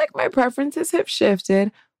 I feel like my preferences have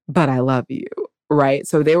shifted, but I love you, right?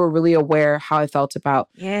 So they were really aware how I felt about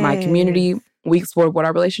my community. We explored what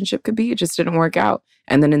our relationship could be. It just didn't work out.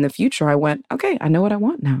 And then in the future, I went, okay, I know what I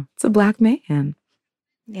want now. It's a Black man.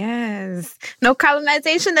 Yes. No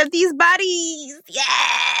colonization of these bodies.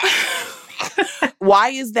 Yes. Why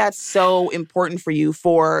is that so important for you,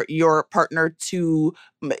 for your partner to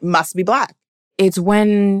must be Black? It's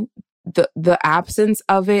when the absence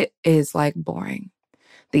of it is like boring.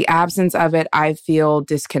 The absence of it, I feel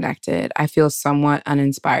disconnected. I feel somewhat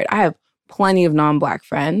uninspired. I have plenty of non-Black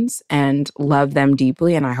friends and love them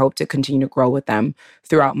deeply, and I hope to continue to grow with them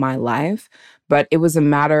throughout my life. But it was a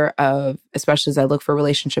matter of, especially as I look for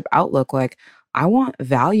relationship outlook, like I want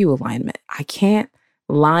value alignment. I can't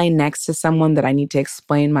lie next to someone that I need to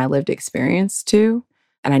explain my lived experience to,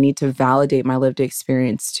 and I need to validate my lived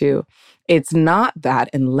experience to. It's not that,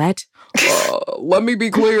 and let me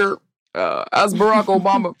be clear, as Barack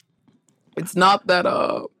Obama, it's not that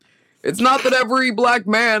every Black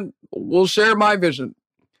man will share my vision.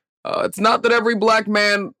 It's not that every Black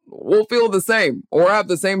man will feel the same or have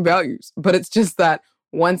the same values, but it's just that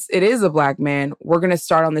once it is a Black man, we're going to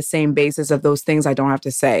start on the same basis of those things I don't have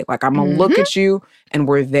to say. Like, I'm going to look at you and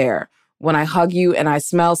we're there. When I hug you and I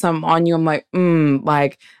smell something on you, I'm like,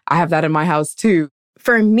 like I have that in my house too.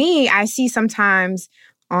 For me, I see sometimes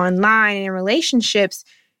online and in relationships,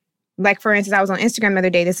 like for instance, I was on Instagram the other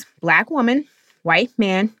day, this Black woman, white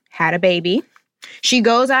man, had a baby. She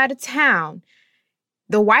goes out of town.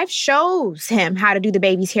 The wife shows him how to do the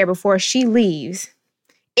baby's hair before she leaves.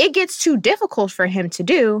 It gets too difficult for him to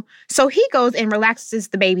do, so he goes and relaxes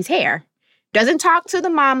the baby's hair. Doesn't talk to the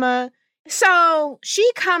mama. So she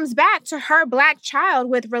comes back to her Black child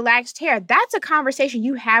with relaxed hair. That's a conversation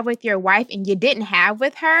you have with your wife and you didn't have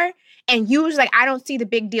with her. And you was like, I don't see the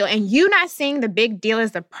big deal. And you not seeing the big deal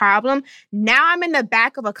is the problem. Now I'm in the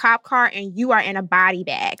back of a cop car and you are in a body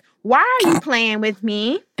bag. Why are you playing with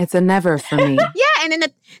me? It's a never for me. Yeah, and then the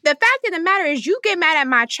fact of the matter is you get mad at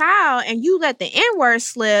my child and you let the N-word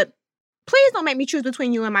slip. Please don't make me choose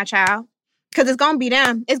between you and my child. Because it's going to be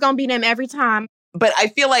them. It's going to be them every time. But I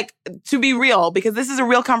feel like, to be real, because this is a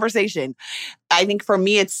real conversation, I think for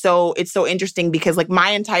me, it's so interesting because like my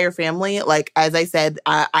entire family, like, as I said,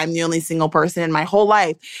 I'm the only single person in my whole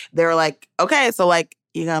life. They're like, okay, so like,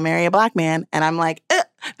 you gonna marry a Black man? And I'm like,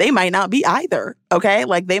 they might not be either. Okay.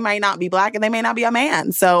 Like they might not be Black and they may not be a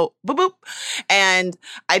man. So boop, boop. And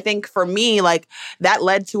I think for me, like that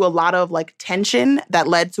led to a lot of like tension, that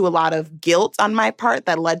led to a lot of guilt on my part,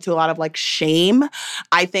 that led to a lot of like shame.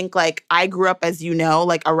 I think like I grew up, as you know,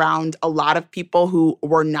 like around a lot of people who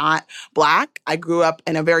were not Black. I grew up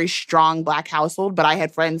in a very strong Black household, but I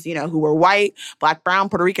had friends, you know, who were white, Black, brown,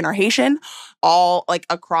 Puerto Rican, or Haitian, all like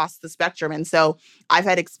across the spectrum. And so I've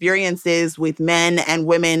had experiences with men and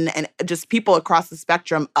women and just people across the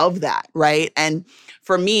spectrum of that, right? And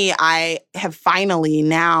for me, I have finally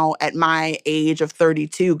now at my age of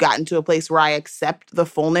 32 gotten to a place where I accept the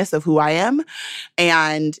fullness of who I am.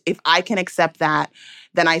 And if I can accept that,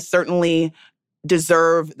 then I certainly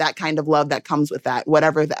deserve that kind of love that comes with that,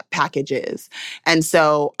 whatever that package is. And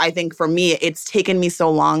so I think for me, it's taken me so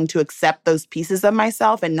long to accept those pieces of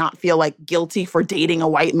myself and not feel like guilty for dating a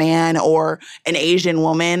white man or an Asian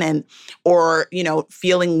woman and, or, you know,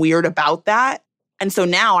 feeling weird about that. And so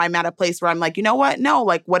now I'm at a place where I'm like, you know what? No,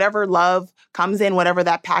 like whatever love comes in, whatever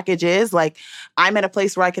that package is, like I'm at a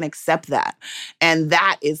place where I can accept that. And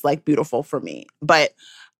that is like beautiful for me. But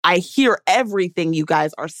I hear everything you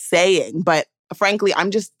guys are saying, but frankly,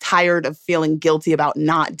 I'm just tired of feeling guilty about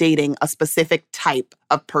not dating a specific type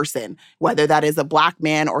of person, whether that is a Black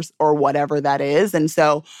man or whatever that is. And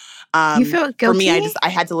so you feel guilty? For me, I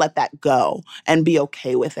had to let that go and be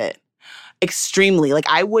okay with it. Extremely. Like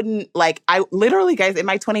I literally, guys, in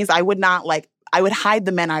my 20s, I would not like, I would hide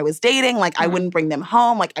the men I was dating. Like, I wouldn't bring them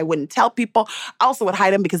home. Like, I wouldn't tell people. I also would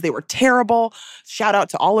hide them because they were terrible. Shout out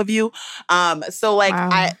to all of you. So like,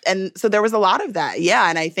 Wow. so there was a lot of that. Yeah.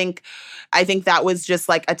 And I think that was just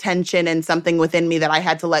like a tension and something within me that I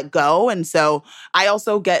had to let go. And so I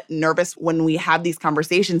also get nervous when we have these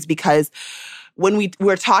conversations, because when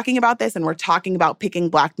we're talking about this and we're talking about picking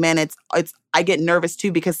Black men, I get nervous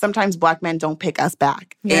too, because sometimes Black men don't pick us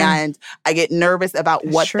back. Yeah. And I get nervous about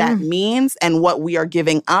That's what true. that means and what we are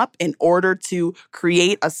giving up in order to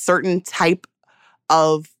create a certain type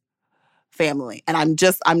of family. And I'm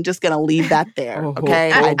just going to leave that there.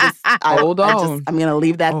 Okay. Hold on. I'm going to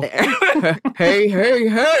leave that there.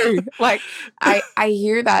 Hey. Like, I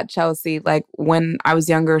hear that, Chelsea. Like, when I was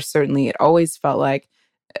younger, certainly it always felt like,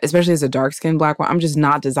 especially as a dark-skinned Black woman, I'm just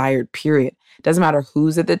not desired, period. Doesn't matter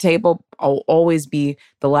who's at the table. I'll always be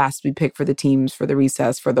the last to be picked for the teams, for the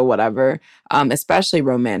recess, for the whatever, especially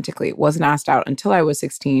romantically. It wasn't asked out until I was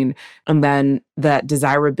 16. And then that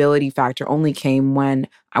desirability factor only came when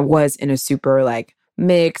I was in a super, like,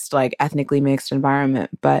 mixed, like, ethnically mixed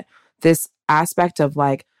environment. But this aspect of,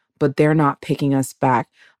 like, but they're not picking us back.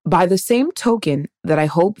 By the same token that I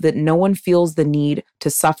hope that no one feels the need to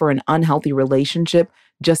suffer an unhealthy relationship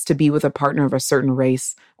just to be with a partner of a certain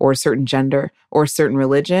race or a certain gender or a certain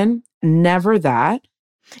religion. Never that.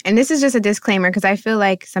 And this is just a disclaimer, because I feel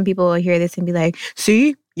like some people will hear this and be like,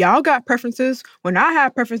 see, y'all got preferences. When I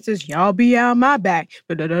have preferences, y'all be out my back.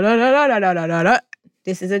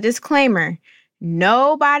 This is a disclaimer.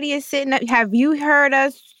 Nobody is sitting up. Have you heard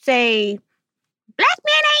us say, Black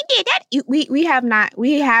men ain't did that? We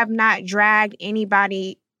have not dragged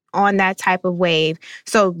anybody on that type of wave.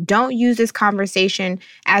 So don't use this conversation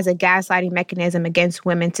as a gaslighting mechanism against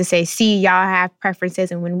women to say, see, y'all have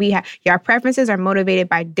preferences. And when your preferences are motivated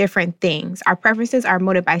by different things. Our preferences are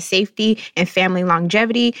motivated by safety and family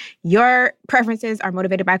longevity. Your preferences are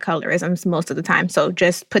motivated by colorisms most of the time. So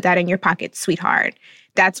just put that in your pocket, sweetheart.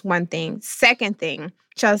 That's one thing. Second thing,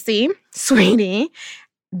 Chelsea, sweetie,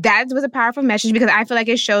 that was a powerful message, because I feel like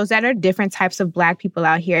it shows that there are different types of Black people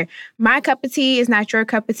out here. My cup of tea is not your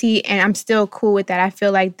cup of tea, and I'm still cool with that. I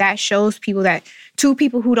feel like that shows people that two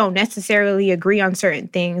people who don't necessarily agree on certain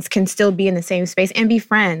things can still be in the same space and be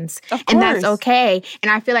friends. Of course. And that's okay. And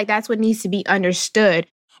I feel like that's what needs to be understood.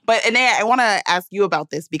 But Anaya, I want to ask you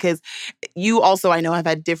about this, because you also, I know, have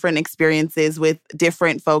had different experiences with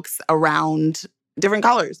different folks around different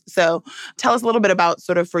colors. So tell us a little bit about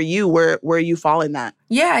sort of for you, where you fall in that.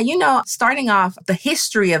 Yeah, starting off the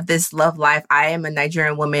history of this love life, I am a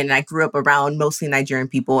Nigerian woman and I grew up around mostly Nigerian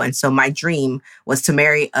people. And so my dream was to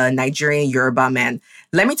marry a Nigerian Yoruba man.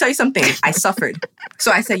 Let me tell you something. I suffered.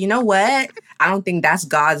 So I said, you know what? I don't think that's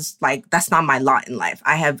God's, that's not my lot in life.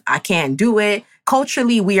 I can't do it.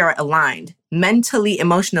 Culturally, we are aligned. Mentally,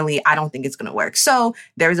 emotionally, I don't think it's going to work. So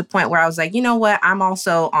there was a point where I was like, you know what? I'm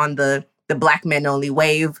also on the Black men only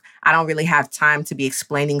wave. I don't really have time to be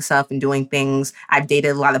explaining stuff and doing things. I've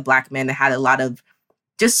dated a lot of Black men that had a lot of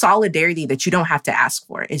just solidarity that you don't have to ask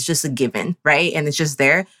for. It's just a given, right? And it's just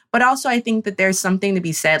there. But also, I think that there's something to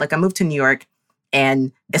be said. Like, I moved to New York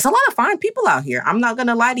and it's a lot of fine people out here. I'm not going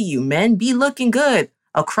to lie to you. Men be looking good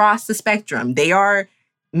across the spectrum. They are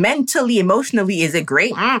mentally, emotionally, is it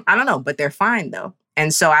great? I don't know, but they're fine though.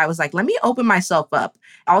 And so I was like, let me open myself up.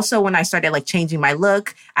 Also, when I started changing my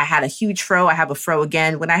look, I had a huge fro. I have a fro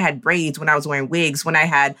again. When I had braids, when I was wearing wigs, when I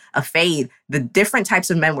had a fade, the different types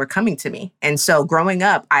of men were coming to me. And so growing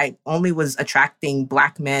up, I only was attracting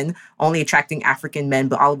Black men, only attracting African men.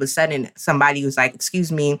 But all of a sudden, somebody was like,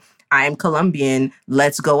 excuse me, I am Colombian.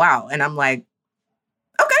 Let's go out. And I'm like,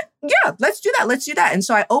 okay, yeah, let's do that. Let's do that. And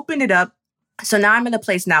so I opened it up. So now I'm in a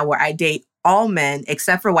place now where I date all men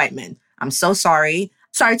except for white men. I'm so sorry.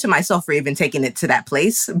 Sorry to myself for even taking it to that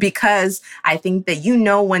place, because I think that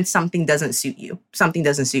when something doesn't suit you. Something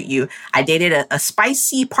doesn't suit you. I dated a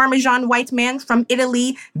spicy Parmesan white man from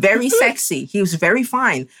Italy. Very sexy. He was very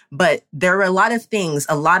fine. But there were a lot of things,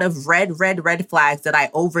 a lot of red flags that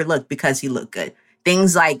I overlooked because he looked good.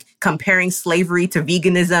 Things like comparing slavery to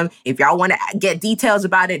veganism. If y'all want to get details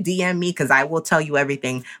about it, DM me, because I will tell you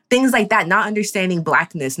everything. Things like that. Not understanding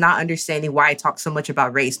Blackness, not understanding why I talk so much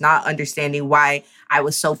about race, not understanding why I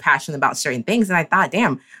was so passionate about certain things. And I thought,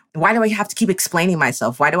 damn, why do I have to keep explaining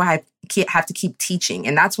myself? Why do I have to keep teaching?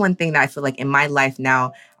 And that's one thing that I feel like in my life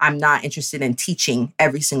now, I'm not interested in teaching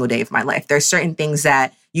every single day of my life. There's certain things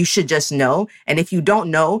that you should just know. And if you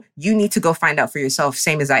don't know, you need to go find out for yourself,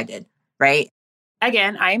 same as I did, right?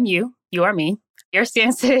 Again, I am you. You are me. Your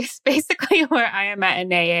stance is basically where I am at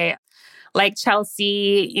in AA. Like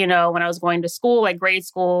Chelsea, you know, when I was going to school, like grade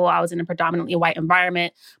school, I was in a predominantly white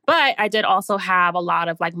environment. But I did also have a lot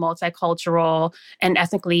of like multicultural and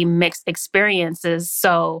ethnically mixed experiences.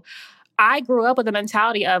 So I grew up with the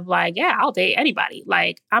mentality of like, yeah, I'll date anybody.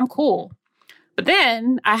 Like, I'm cool. But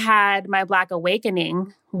then I had my Black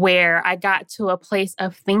awakening where I got to a place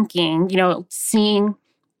of thinking, you know, seeing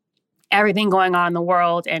everything going on in the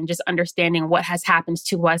world and just understanding what has happened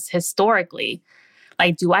to us historically.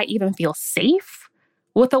 Like, do I even feel safe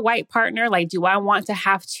with a white partner? Like, do I want to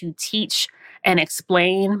have to teach and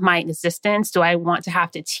explain my existence? Do I want to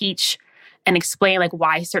have to teach and explain like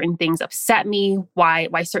why certain things upset me, why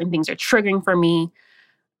certain things are triggering for me?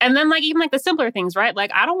 And then like even like the simpler things, right? Like,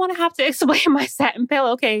 I don't want to have to explain my satin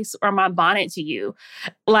pillowcase or my bonnet to you.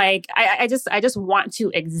 Like, I just want to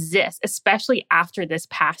exist, especially after this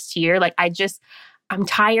past year. Like, I'm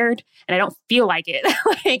tired and I don't feel like it.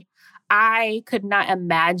 Like, I could not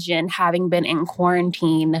imagine having been in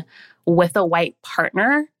quarantine with a white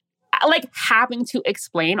partner, like having to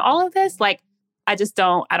explain all of this. Like, I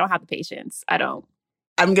don't have the patience.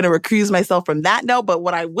 I'm going to recuse myself from that note. But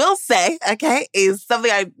what I will say, okay, is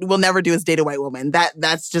something I will never do is date a white woman.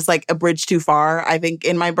 That's just like a bridge too far, I think,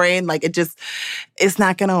 in my brain. Like, it's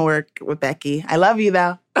not going to work with Becky. I love you,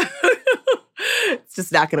 though. It's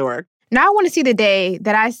just not going to work. Now I want to see the day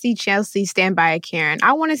that I see Chelsea stand by a Karen.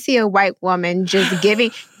 I want to see a white woman just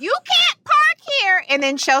giving, you can't park here. And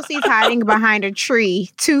then Chelsea's hiding behind a tree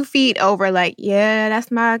 2 feet over like, yeah,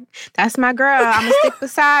 that's my girl. I'm going to stick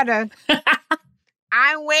beside her.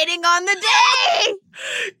 I'm waiting on the day.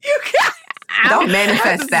 You can't. Don't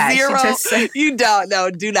manifest that. You don't.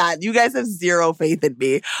 No, do not. You guys have zero faith in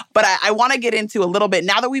me. But I want to get into a little bit,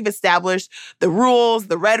 now that we've established the rules,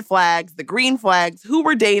 the red flags, the green flags, who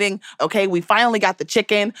we're dating. Okay, we finally got the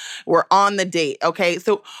chicken. We're on the date. Okay,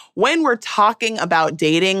 so when we're talking about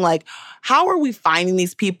dating, like, how are we finding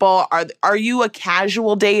these people? Are you a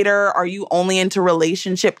casual dater? Are you only into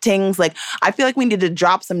relationship things? Like, I feel like we need to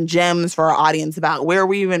drop some gems for our audience about where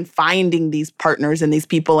we're even finding these partners and these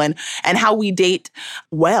people and how we date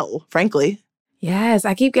well, frankly. Yes,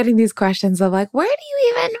 I keep getting these questions of like, where do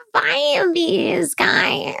you even find these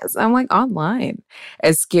guys? I'm like, online.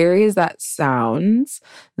 As scary as that sounds,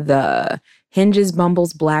 the Hinges,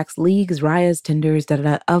 Bumbles, Blacks, Leagues, Rayas, Tinders,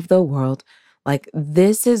 of the world, like,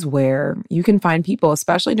 this is where you can find people,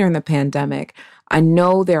 especially during the pandemic. I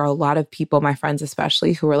know there are a lot of people, my friends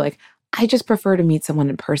especially, who are like, I just prefer to meet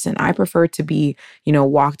someone in person. I prefer to be,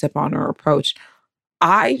 walked up on or approached.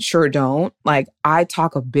 I sure don't. Like, I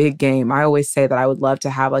talk a big game. I always say that I would love to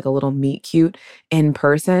have like a little meet cute in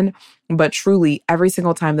person. But truly, every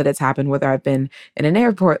single time that it's happened, whether I've been in an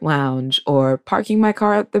airport lounge or parking my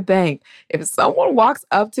car at the bank, if someone walks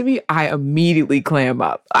up to me, I immediately clam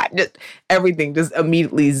up. Everything just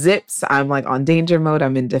immediately zips. I'm like on danger mode.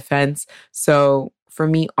 I'm in defense. So for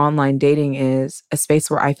me, online dating is a space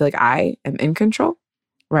where I feel like I am in control,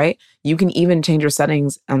 right? You can even change your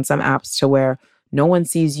settings on some apps to where no one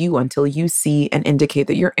sees you until you see and indicate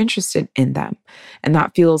that you're interested in them. And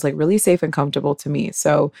that feels like really safe and comfortable to me.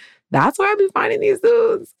 So that's where I've been finding these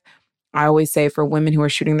dudes. I always say for women who are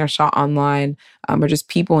shooting their shot online, or just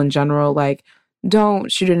people in general, like,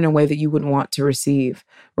 don't shoot it in a way that you wouldn't want to receive,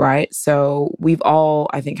 right? So we've all,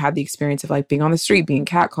 I think, had the experience of like being on the street, being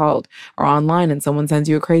catcalled, or online, and someone sends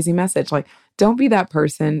you a crazy message. Like, don't be that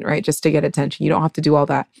person, right? Just to get attention. You don't have to do all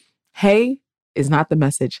that. Hey is not the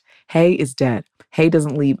message. Hey is dead. Hey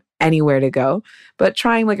doesn't leave anywhere to go. But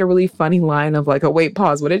trying like a really funny line of like, oh, wait,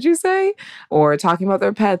 pause, what did you say? Or talking about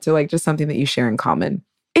their pets, or like just something that you share in common.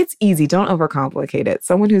 It's easy. Don't overcomplicate it.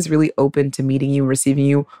 Someone who's really open to meeting you, receiving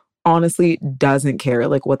you, honestly doesn't care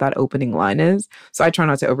like what that opening line is. So I try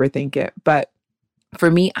not to overthink it. But for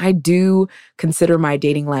me, I do consider my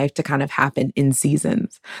dating life to kind of happen in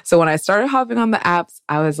seasons. So when I started hopping on the apps,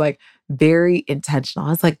 I was like very intentional.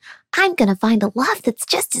 I was like, I'm going to find a love that's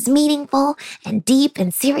just as meaningful and deep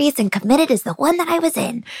and serious and committed as the one that I was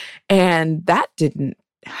in. And that didn't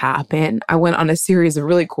happen. I went on a series of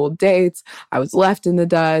really cool dates. I was left in the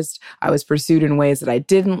dust. I was pursued in ways that I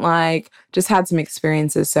didn't like, just had some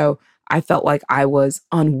experiences. So I felt like I was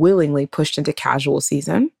unwillingly pushed into casual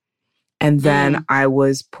season. And then I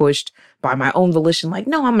was pushed by my own volition, like,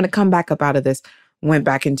 no, I'm going to come back up out of this. Went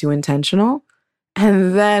back into intentional.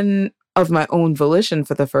 And then of my own volition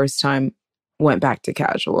for the first time, went back to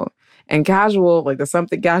casual. And casual, like the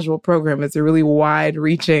Something Casual program, is a really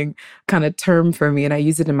wide-reaching kind of term for me. And I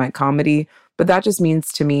use it in my comedy. But that just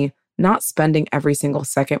means to me, not spending every single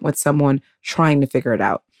second with someone trying to figure it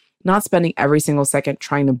out. Not spending every single second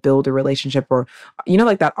trying to build a relationship, or,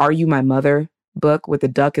 like that Are You My Mother book with the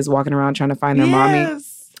duck is walking around trying to find their mommy.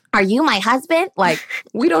 Are you my husband? Like,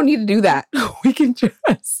 we don't need to do that. We can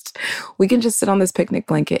just sit on this picnic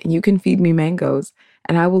blanket and you can feed me mangoes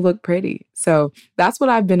and I will look pretty. So that's what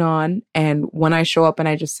I've been on. And when I show up and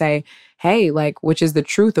I just say, hey, like, which is the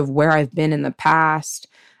truth of where I've been in the past,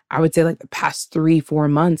 I would say like the past 3-4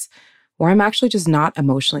 months, where I'm actually just not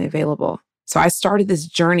emotionally available. So I started this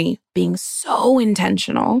journey being so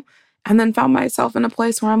intentional and then found myself in a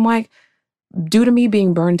place where I'm like, due to me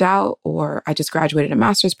being burned out, or I just graduated a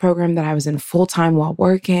master's program that I was in full-time while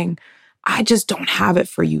working, I just don't have it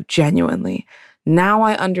for you genuinely. Now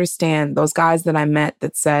I understand those guys that I met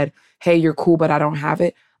that said, hey, you're cool, but I don't have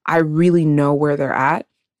it. I really know where they're at.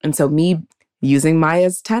 And so me using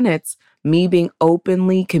Maya's tenets, me being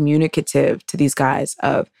openly communicative to these guys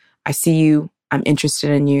of, I see you, I'm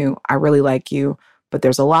interested in you, I really like you, but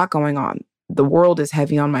there's a lot going on. The world is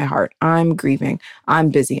heavy on my heart. I'm grieving. I'm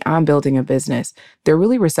busy. I'm building a business. They're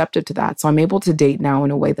really receptive to that. So I'm able to date now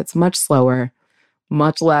in a way that's much slower,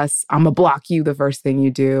 much less, I'm gonna block you the first thing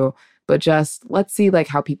you do, but just let's see like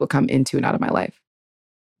how people come into and out of my life.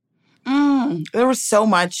 There was so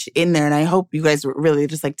much in there, and I hope you guys were really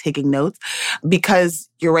just like taking notes, because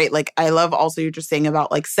you're right. Like, I love also you're just saying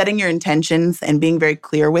about like setting your intentions and being very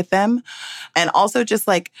clear with them, and also just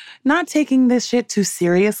like not taking this shit too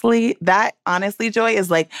seriously. That honestly, Joy,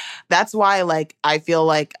 is like, that's why like I feel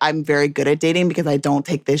like I'm very good at dating, because I don't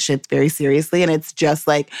take this shit very seriously. And it's just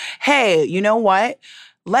like, hey, you know what?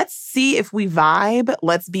 Let's see if we vibe.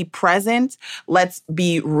 Let's be present. Let's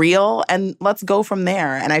be real. And let's go from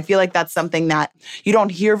there. And I feel like that's something that you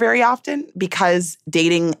don't hear very often, because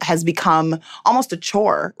dating has become almost a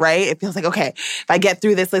chore, right? It feels like, okay, if I get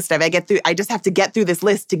through this list, I just have to get through this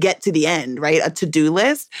list to get to the end, right? A to-do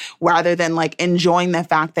list, rather than like enjoying the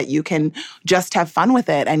fact that you can just have fun with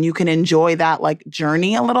it and you can enjoy that like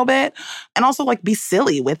journey a little bit, and also like be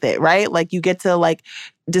silly with it, right? Like you get to like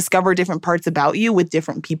discover different parts about you with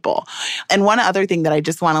different people. And one other thing that I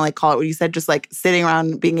just want to like call it, what you said, just like sitting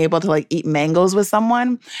around being able to like eat mangoes with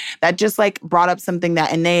someone, that just like brought up something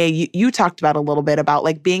that Inea, you talked about a little bit about,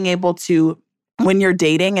 like being able to, when you're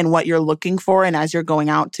dating and what you're looking for, and as you're going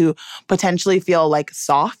out, to potentially feel like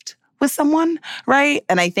soft with someone, right?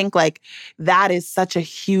 And I think like that is such a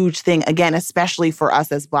huge thing, again, especially for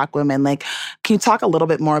us as Black women. Like, can you talk a little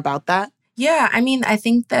bit more about that? Yeah, I mean, I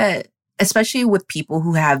think that especially with people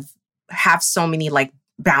who have so many like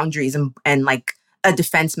boundaries and like a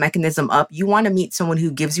defense mechanism up, you want to meet someone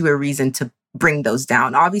who gives you a reason to bring those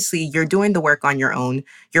down. Obviously, you're doing the work on your own.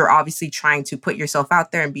 You're obviously trying to put yourself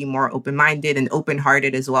out there and be more open-minded and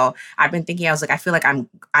open-hearted as well. I've been thinking, I was like, I feel like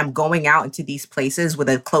I'm going out into these places with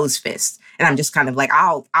a closed fist. And I'm just kind of like,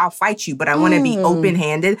 I'll fight you, but I want to be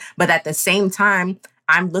open-handed. But at the same time,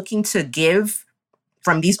 I'm looking to give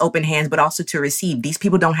from these open hands, but also to receive. These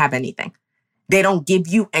people don't have anything. They don't give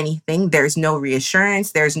you anything. There's no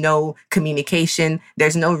reassurance. There's no communication.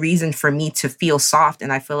 There's no reason for me to feel soft.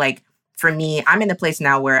 And I feel like for me, I'm in a place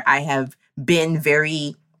now where I have been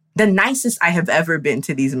the nicest I have ever been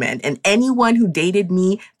to these men. And anyone who dated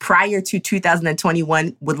me prior to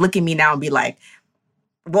 2021 would look at me now and be like,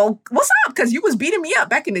 well, what's up? Because you was beating me up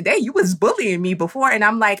back in the day. You was bullying me before. And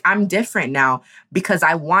I'm like, I'm different now because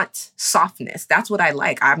I want softness. That's what I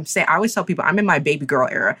like. I always tell people I'm in my baby girl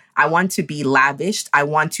era. I want to be lavished. I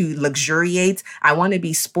want to luxuriate. I want to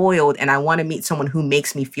be spoiled. And I want to meet someone who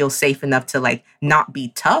makes me feel safe enough to like not be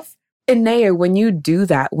tough. And Naya, when you do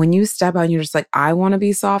that, when you step out and you're just like, I want to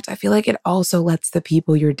be soft, I feel like it also lets the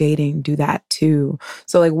people you're dating do that too.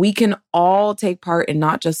 So like we can all take part in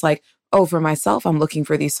not just like, oh, for myself, I'm looking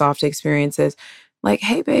for these soft experiences. Like,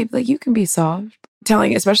 hey, babe, like you can be soft.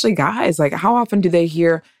 Telling, especially guys, like how often do they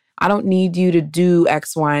hear, I don't need you to do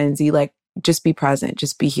X, Y, and Z. Like, just be present.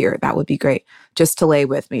 Just be here. That would be great. Just to lay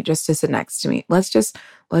with me. Just to sit next to me. Let's just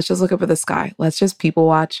look up at the sky. Let's just people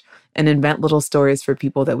watch and invent little stories for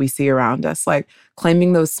people that we see around us. Like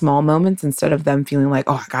claiming those small moments instead of them feeling like,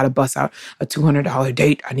 oh, I got to bust out a $200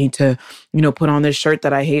 date. I need to, put on this shirt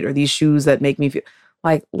that I hate or these shoes that make me feel.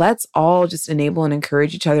 Like, let's all just enable and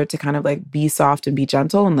encourage each other to kind of like be soft and be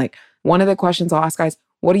gentle. And like one of the questions I'll ask guys,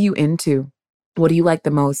 what are you into? What do you like the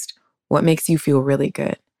most? What makes you feel really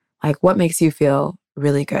good? Like what makes you feel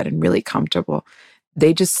really good and really comfortable?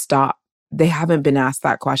 They just stop. They haven't been asked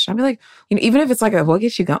that question. I'd be like, even if it's like, what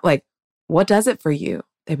gets you going? Like, what does it for you?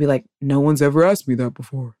 They'd be like, no one's ever asked me that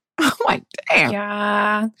before. I'm like, damn.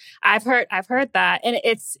 Yeah, I've heard that. And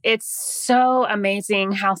it's so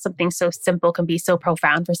amazing how something so simple can be so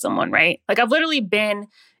profound for someone, right? Like I've literally been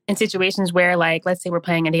in situations where like, let's say we're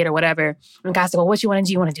playing a date or whatever, and guys say, well, what you want to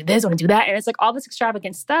do? You want to do this? Want to do that? And it's like all this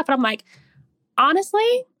extravagant stuff. And I'm like,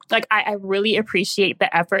 honestly, like I really appreciate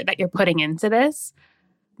the effort that you're putting into this.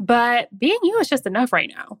 but being you is just enough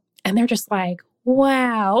right now. And they're just like,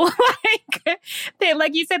 wow.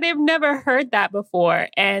 Like you said, they've never heard that before.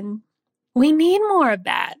 And we need more of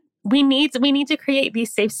that. We need to create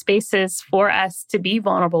these safe spaces for us to be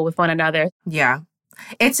vulnerable with one another. Yeah.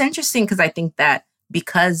 It's interesting because I think that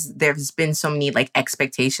because there's been so many like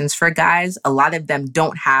expectations for guys, a lot of them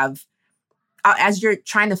don't have, as you're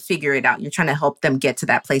trying to figure it out, you're trying to help them get to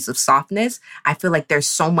that place of softness. I feel like there's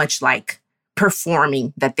so much like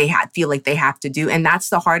performing that they feel like they have to do. And that's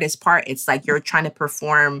the hardest part. It's like you're trying to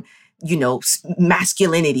perform,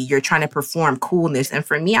 masculinity. You're trying to perform coolness. And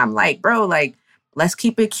for me, I'm like, bro, like, let's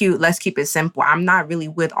keep it cute. Let's keep it simple. I'm not really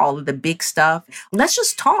with all of the big stuff. Let's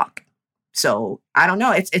just talk. So I don't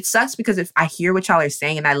know. It sucks because if I hear what y'all are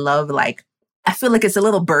saying and I love, like, I feel like it's a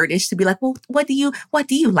little birdish to be like, well, what do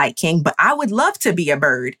you like, King? But I would love to be a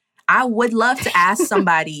bird. I would love to ask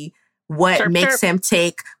somebody what chirp, makes chirp. him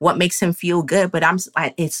tick, what makes him feel good. But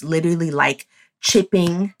it's literally like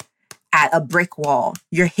chipping at a brick wall.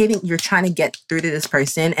 You're trying to get through to this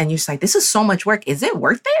person and you're just like, this is so much work. Is it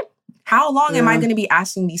worth it? How long am I going to be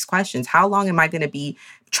asking these questions? How long am I going to be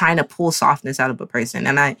trying to pull softness out of a person?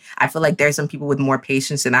 And I feel like there's some people with more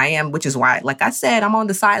patience than I am, which is why, like I said, I'm on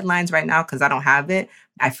the sidelines right now because I don't have it.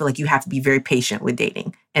 I feel like you have to be very patient with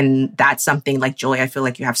dating. And that's something like Joy, I feel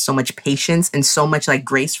like you have so much patience and so much like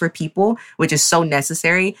grace for people, which is so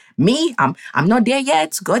necessary. Me, I'm not there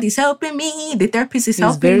yet. God is helping me. The therapist is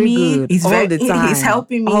helping me. Good. He's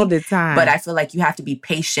helping me all the time. But I feel like you have to be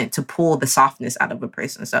patient to pull the softness out of a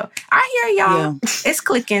person. So I hear y'all. Yeah. It's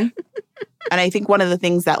clicking. And I think one of the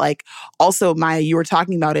things that like also Maya, you were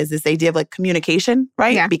talking about is this idea of like communication,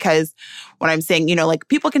 right? Yeah. Because when I'm saying, like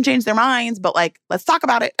people can change their minds, but like, let's talk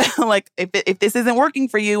about it. Like if this isn't working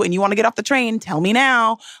for you and you want to get off the train, tell me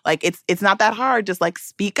now. Like it's not that hard. Just like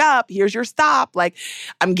speak up. Here's your stop. Like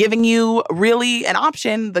I'm giving you really an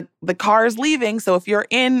option. The car is leaving. So if you're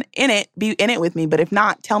in it, be in it with me. But if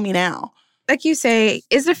not, tell me now. Like you say,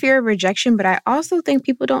 is a fear of rejection, but I also think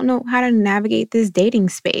people don't know how to navigate this dating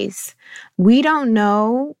space. We don't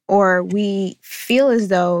know, or we feel as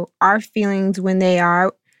though our feelings when they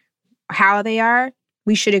are how they are,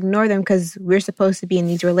 we should ignore them because we're supposed to be in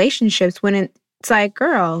these relationships when it's like,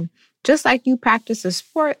 girl, just like you practice a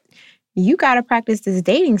sport, you got to practice this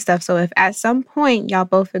dating stuff. So if at some point y'all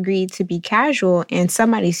both agreed to be casual and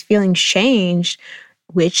somebody's feelings changed,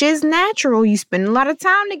 which is natural. You spend a lot of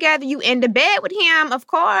time together. You in the bed with him, of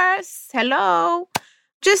course. Hello.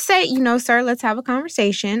 Just say, sir, let's have a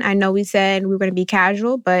conversation. I know we said we were going to be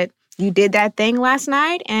casual, but you did that thing last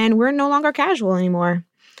night and we're no longer casual anymore.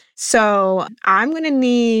 So I'm going to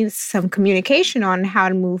need some communication on how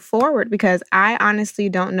to move forward because I honestly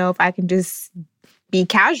don't know if I can just be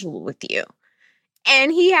casual with you.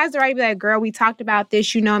 And he has the right to be like, girl, we talked about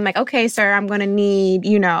this, I'm like, okay, sir, I'm going to need,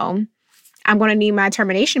 I'm going to need my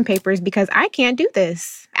termination papers because I can't do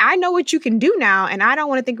this. I know what you can do now, and I don't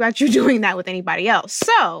want to think about you doing that with anybody else.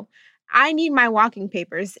 So I need my walking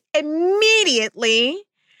papers immediately.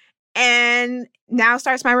 And now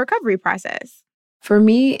starts my recovery process. For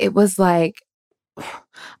me, it was like,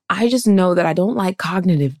 I just know that I don't like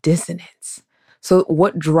cognitive dissonance. So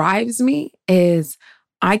what drives me is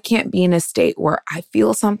I can't be in a state where I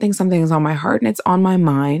feel something is on my heart and it's on my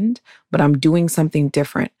mind, but I'm doing something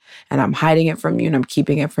different and I'm hiding it from you and I'm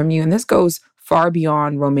keeping it from you. And this goes far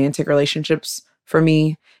beyond romantic relationships for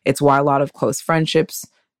me. It's why a lot of close friendships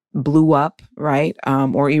blew up, right?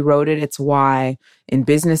 Or eroded. It's why in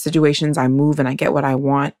business situations, I move and I get what I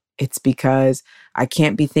want. It's because I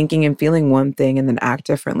can't be thinking and feeling one thing and then act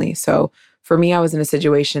differently. So for me, I was in a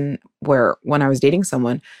situation where when I was dating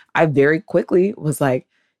someone, I very quickly was like,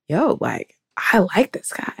 yo, like, I like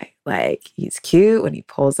this guy. Like, he's cute when he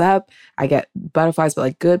pulls up. I get butterflies, but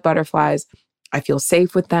like good butterflies. I feel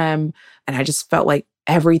safe with them. And I just felt like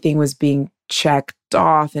everything was being checked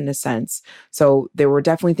off in a sense. So there were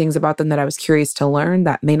definitely things about them that I was curious to learn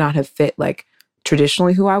that may not have fit like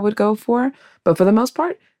traditionally who I would go for. But for the most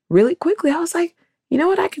part, really quickly, I was like, you know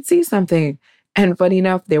what? I could see something. And funny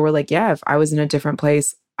enough, they were like, yeah, if I was in a different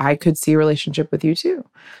place, I could see a relationship with you too.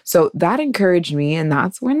 So that encouraged me. And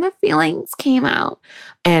that's when the feelings came out.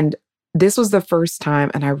 And this was the first time.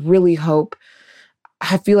 And I really hope,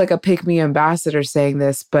 I feel like a pick me ambassador saying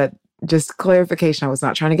this, but just clarification, I was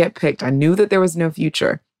not trying to get picked. I knew that there was no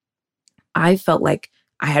future. I felt like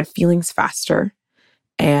I had feelings faster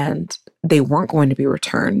and they weren't going to be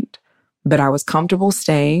returned, but I was comfortable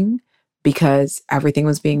staying because everything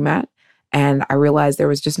was being met. And I realized there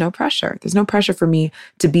was just no pressure. There's no pressure for me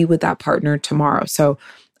to be with that partner tomorrow. So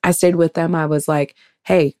I stayed with them. I was like,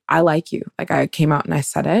 hey, I like you. Like I came out and I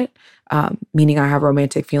said it, meaning I have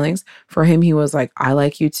romantic feelings. For him, he was like, I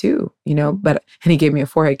like you too, and he gave me a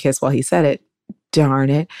forehead kiss while he said it. Darn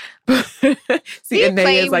it. See, He and then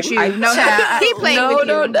played he's like, with you. He played with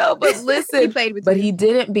you. No, but listen. He played with But you. he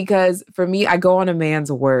didn't, because for me, I go on a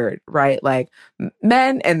man's word, right? Like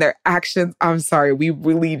men and their actions, I'm sorry, we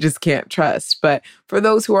really just can't trust. But for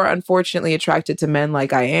those who are unfortunately attracted to men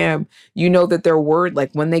like I am, you know that their word,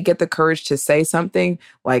 like when they get the courage to say something,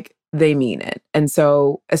 like they mean it. And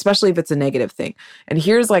so, especially if it's a negative thing. And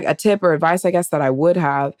here's like a tip or advice, I guess, that I would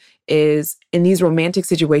have is in these romantic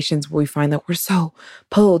situations where we find that we're so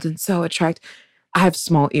pulled and so attracted. I have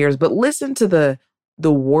small ears, but listen to the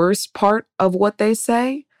worst part of what they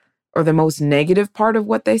say, or the most negative part of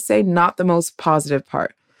what they say, not the most positive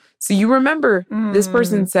part. So you remember this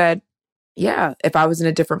person said, yeah, if I was in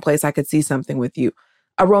a different place, I could see something with you.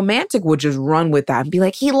 A romantic would just run with that and be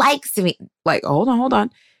like, he likes me. Like, hold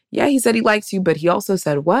on. Yeah, he said he likes you, but he also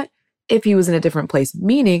said what? If he was in a different place,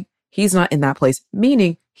 meaning he's not in that place,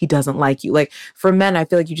 meaning he doesn't like you. Like for men, I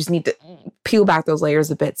feel like you just need to peel back those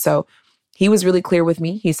layers a bit. So he was really clear with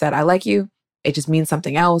me. He said, I like you. It just means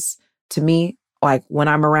something else to me. Like when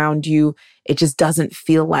I'm around you, it just doesn't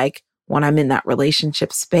feel like when I'm in that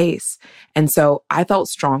relationship space. And so I felt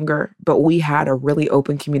stronger, but we had a really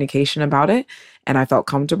open communication about it. And I felt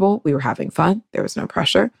comfortable. We were having fun. There was no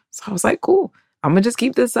pressure. So I was like, cool, I'm going to just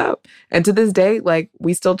keep this up. And to this day, like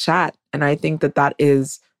we still chat. And I think that that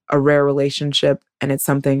is a rare relationship. And it's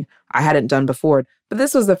something I hadn't done before. But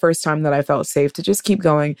this was the first time that I felt safe to just keep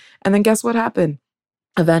going. And then guess what happened?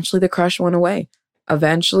 Eventually the crush went away.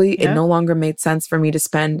 Eventually, it no longer made sense for me to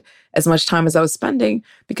spend as much time as I was spending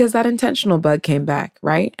because that intentional bug came back,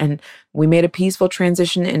 right? And we made a peaceful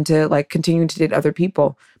transition into like continuing to date other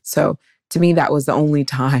people. So to me, that was the only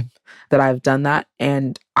time that I've done that.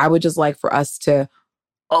 And I would just like for us to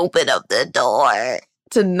open up the door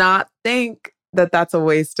to not think that that's a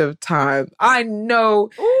waste of time. I know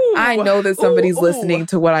that somebody's listening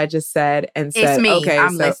to what I just said and said, it's me. Okay,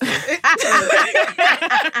 I'm listening.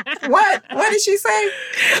 What did she say?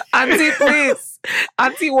 Auntie, please.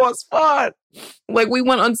 Auntie wants fun. Like we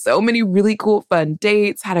went on so many really cool, fun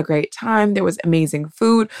dates, had a great time. There was amazing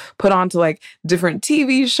food put on to like different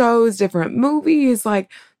TV shows, different movies. Like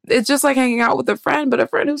it's just like hanging out with a friend, but a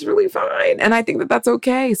friend who's really fine. And I think that that's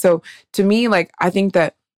okay. So to me, like, I think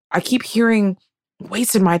that I keep hearing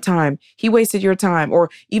wasted my time. He wasted your time. Or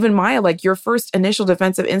even Maya, like your first initial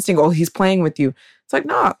defensive instinct, oh, he's playing with you. It's like,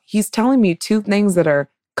 no, he's telling me two things that are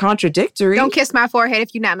contradictory. Don't kiss my forehead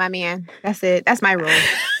if you're not my man. That's it. That's my rule.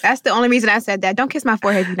 That's the only reason I said that. Don't kiss my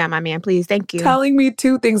forehead if you're not my man, please. Thank you. Telling me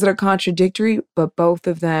two things that are contradictory, but both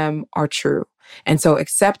of them are true. And so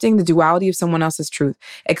accepting the duality of someone else's truth,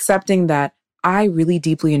 accepting that I really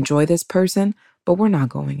deeply enjoy this person, but we're not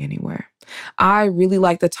going anywhere. I really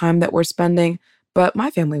like the time that we're spending, but my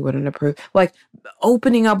family wouldn't approve. Like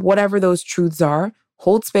opening up whatever those truths are,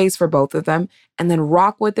 hold space for both of them, and then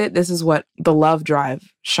rock with it. This is what the love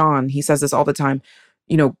drive, Sean, he says this all the time,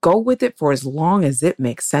 go with it for as long as it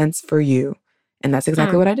makes sense for you. And that's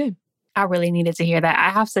exactly what I did. I really needed to hear that. I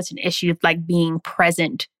have such an issue with like being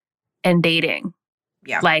present and dating.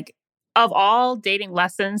 Yeah. Like of all dating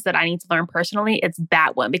lessons that I need to learn personally, it's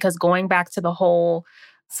that one. Because going back to the whole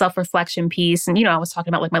self-reflection piece, and I was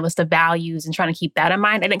talking about like my list of values and trying to keep that in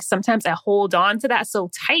mind. I think sometimes I hold on to that so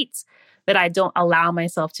tight that I don't allow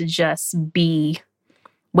myself to just be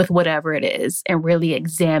with whatever it is and really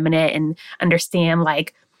examine it and understand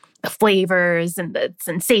like the flavors and the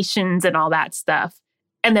sensations and all that stuff.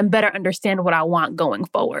 And then better understand what I want going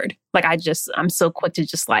forward. Like I'm so quick to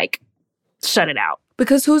just like shut it out.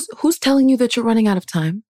 Because who's telling you that you're running out of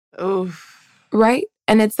time? Oof. Right?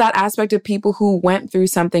 And it's that aspect of people who went through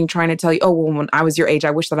something trying to tell you, oh, well, when I was your age,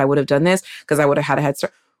 I wish that I would have done this because I would have had a head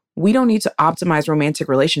start. We don't need to optimize romantic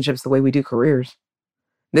relationships the way we do careers.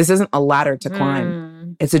 This isn't a ladder to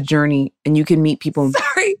climb. It's a journey, and you can meet people.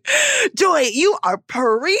 Sorry, Joy, you are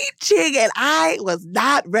preaching, and I was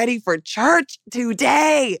not ready for church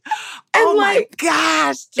today. Oh my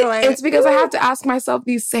gosh, Joy. It's because I have to ask myself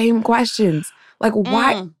these same questions. Like,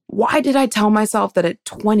 why did I tell myself that at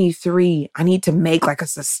 23, I need to make like a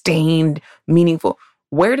sustained, meaningful?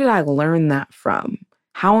 Where did I learn that from?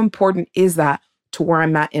 How important is that to where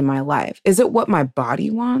I'm at in my life? Is it what my body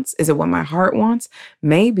wants? Is it what my heart wants?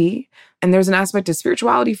 Maybe. And there's an aspect of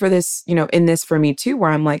spirituality for this, in this for me too,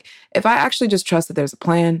 where I'm like, if I actually just trust that there's a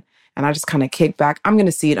plan and I just kind of kick back, I'm going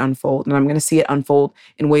to see it unfold, and I'm going to see it unfold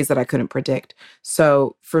in ways that I couldn't predict.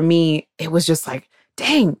 So for me, it was just like,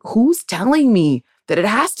 dang, who's telling me that it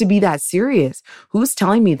has to be that serious? Who's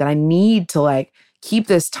telling me that I need to like keep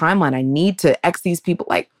this timeline. I need to X these people.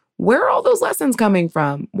 Like, where are all those lessons coming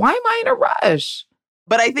from? Why am I in a rush?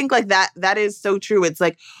 But I think like that is so true. It's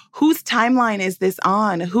like, whose timeline is this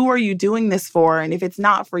on? Who are you doing this for? And if it's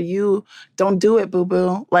not for you, don't do it,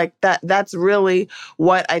 boo-boo. Like that's really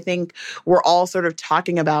what I think we're all sort of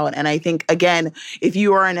talking about. And I think, again, if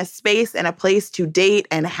you are in a space and a place to date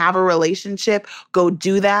and have a relationship, go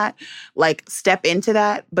do that. Like, step into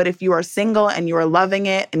that. But if you are single and you are loving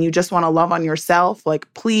it and you just want to love on yourself,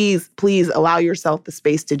 like, please allow yourself the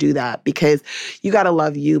space to do that, because you got to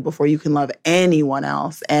love you before you can love anyone else.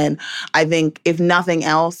 And I think, if nothing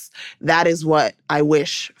else, that is what I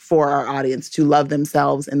wish for our audience, to love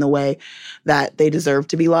themselves in the way that they deserve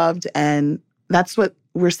to be loved. And that's what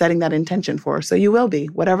we're setting that intention for. So you will be,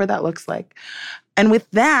 whatever that looks like. And with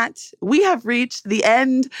that, we have reached the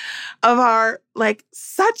end of our, like,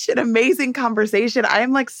 such an amazing conversation. I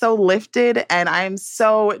am, like, so lifted, and I am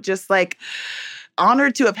so just, like,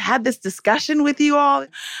 honored to have had this discussion with you all.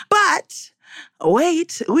 But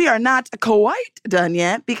wait, we are not quite done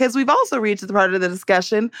yet, because we've also reached the part of the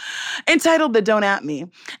discussion entitled the Don't At Me.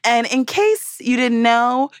 And in case you didn't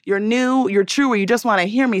know, you're new, you're true, or you just want to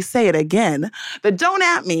hear me say it again, the Don't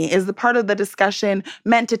At Me is the part of the discussion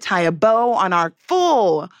meant to tie a bow on our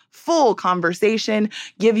full conversation,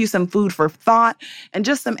 give you some food for thought, and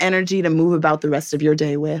just some energy to move about the rest of your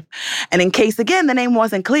day with. And in case, again, the name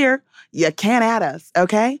wasn't clear, you can't add us,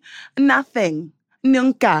 okay? Nothing.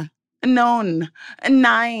 Nunca. Non.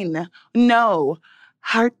 Nine. No.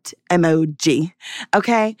 Heart emoji.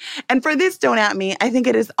 Okay? And for this Don't At Me, I think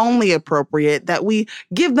it is only appropriate that we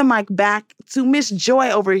give the mic back to Miss Joy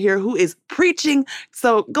over here, who is preaching.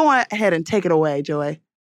 So go ahead and take it away, Joy.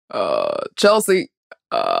 Chelsea,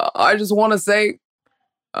 I just want to say,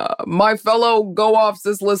 my fellow Go Off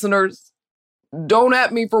Sis listeners, don't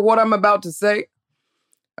at me for what I'm about to say.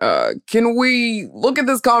 Can we look at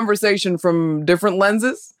this conversation from different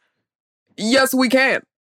lenses? Yes, we can.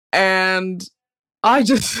 And I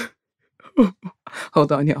just...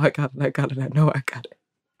 Hold on, I got it. I know I got it.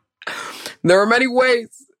 There are many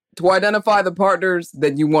ways to identify the partners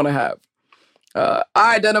that you want to have.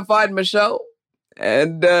 I identified Michelle,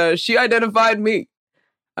 and she identified me.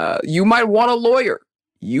 You might want a lawyer.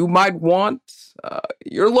 You might want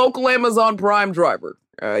your local Amazon Prime driver.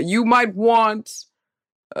 You might want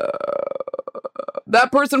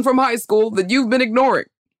that person from high school that you've been ignoring,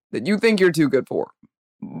 that you think you're too good for.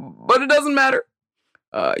 But it doesn't matter.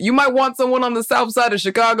 You might want someone on the south side of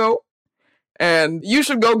Chicago, and you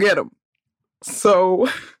should go get them. So,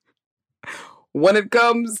 when it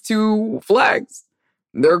comes to flags,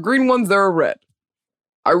 there are green ones, there are red.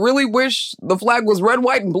 I really wish the flag was red,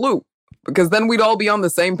 white, and blue, because then we'd all be on the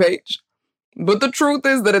same page. But the truth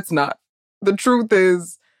is that it's not. The truth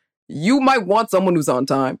is, you might want someone who's on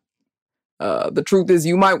time. The truth is,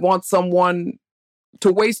 you might want someone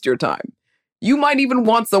to waste your time. You might even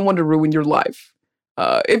want someone to ruin your life.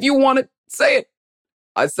 If you want it, say it.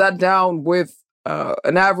 I sat down with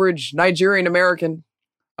an average Nigerian American.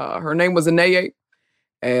 Her name was Aneye,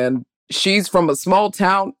 and she's from a small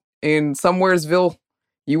town in Somewheresville,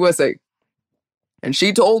 USA. And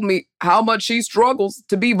she told me how much she struggles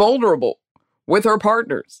to be vulnerable with her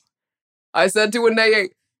partners. I said to Aneye,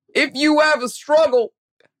 if you have a struggle,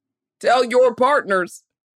 tell your partners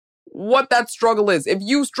what that struggle is. If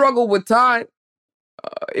you struggle with time,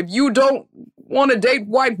 if you don't want to date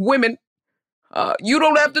white women, you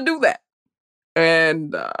don't have to do that.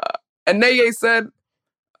 And Aneye said,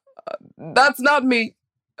 that's not me.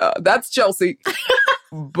 That's Chelsea.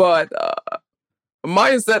 But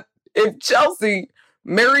Maya said, if Chelsea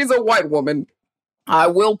marries a white woman, I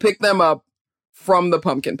will pick them up from the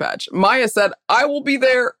pumpkin patch. Maya said, I will be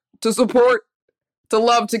there to support, to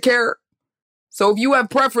love, to care. So if you have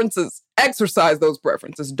preferences, exercise those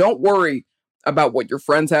preferences. Don't worry about what your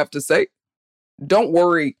friends have to say. Don't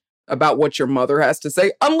worry about what your mother has to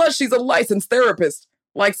say, unless she's a licensed therapist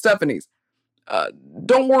like Stephanie's.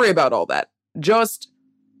 Don't worry about all that. Just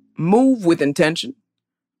move with intention.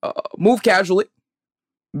 Move casually.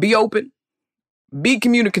 Be open. Be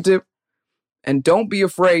communicative. And don't be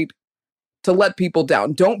afraid to let people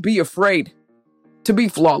down. Don't be afraid to be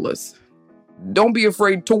flawless. Don't be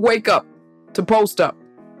afraid to wake up, to post up,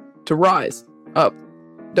 to rise up.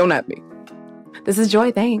 Don't at me. This is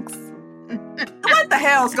Joy. Thanks. What the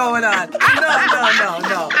hell's going on? No.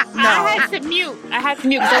 I had to mute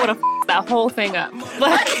because I would have f***ed that whole thing up.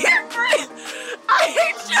 I can't breathe. I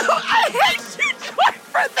hate you, Joy,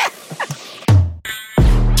 for that.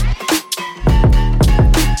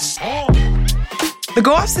 The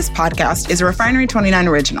Go Off Sis podcast is a Refinery 29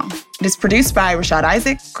 original. It is produced by Rashad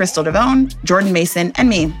Isaac, Crystal Devone, Jordan Mason, and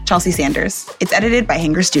me, Chelsea Sanders. It's edited by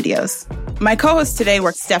Hanger Studios. My co-hosts today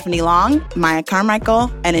were Stephanie Long, Maya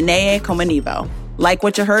Carmichael, and Ineye Komanivo. Like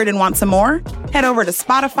what you heard and want some more? Head over to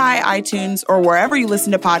Spotify, iTunes, or wherever you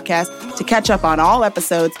listen to podcasts to catch up on all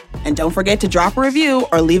episodes. And don't forget to drop a review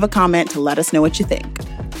or leave a comment to let us know what you think.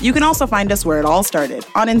 You can also find us where it all started,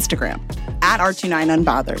 on Instagram,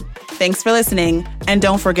 @R29Unbothered. Thanks for listening, and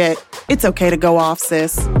don't forget, it's okay to go off,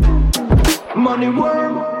 sis. Money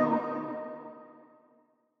worm.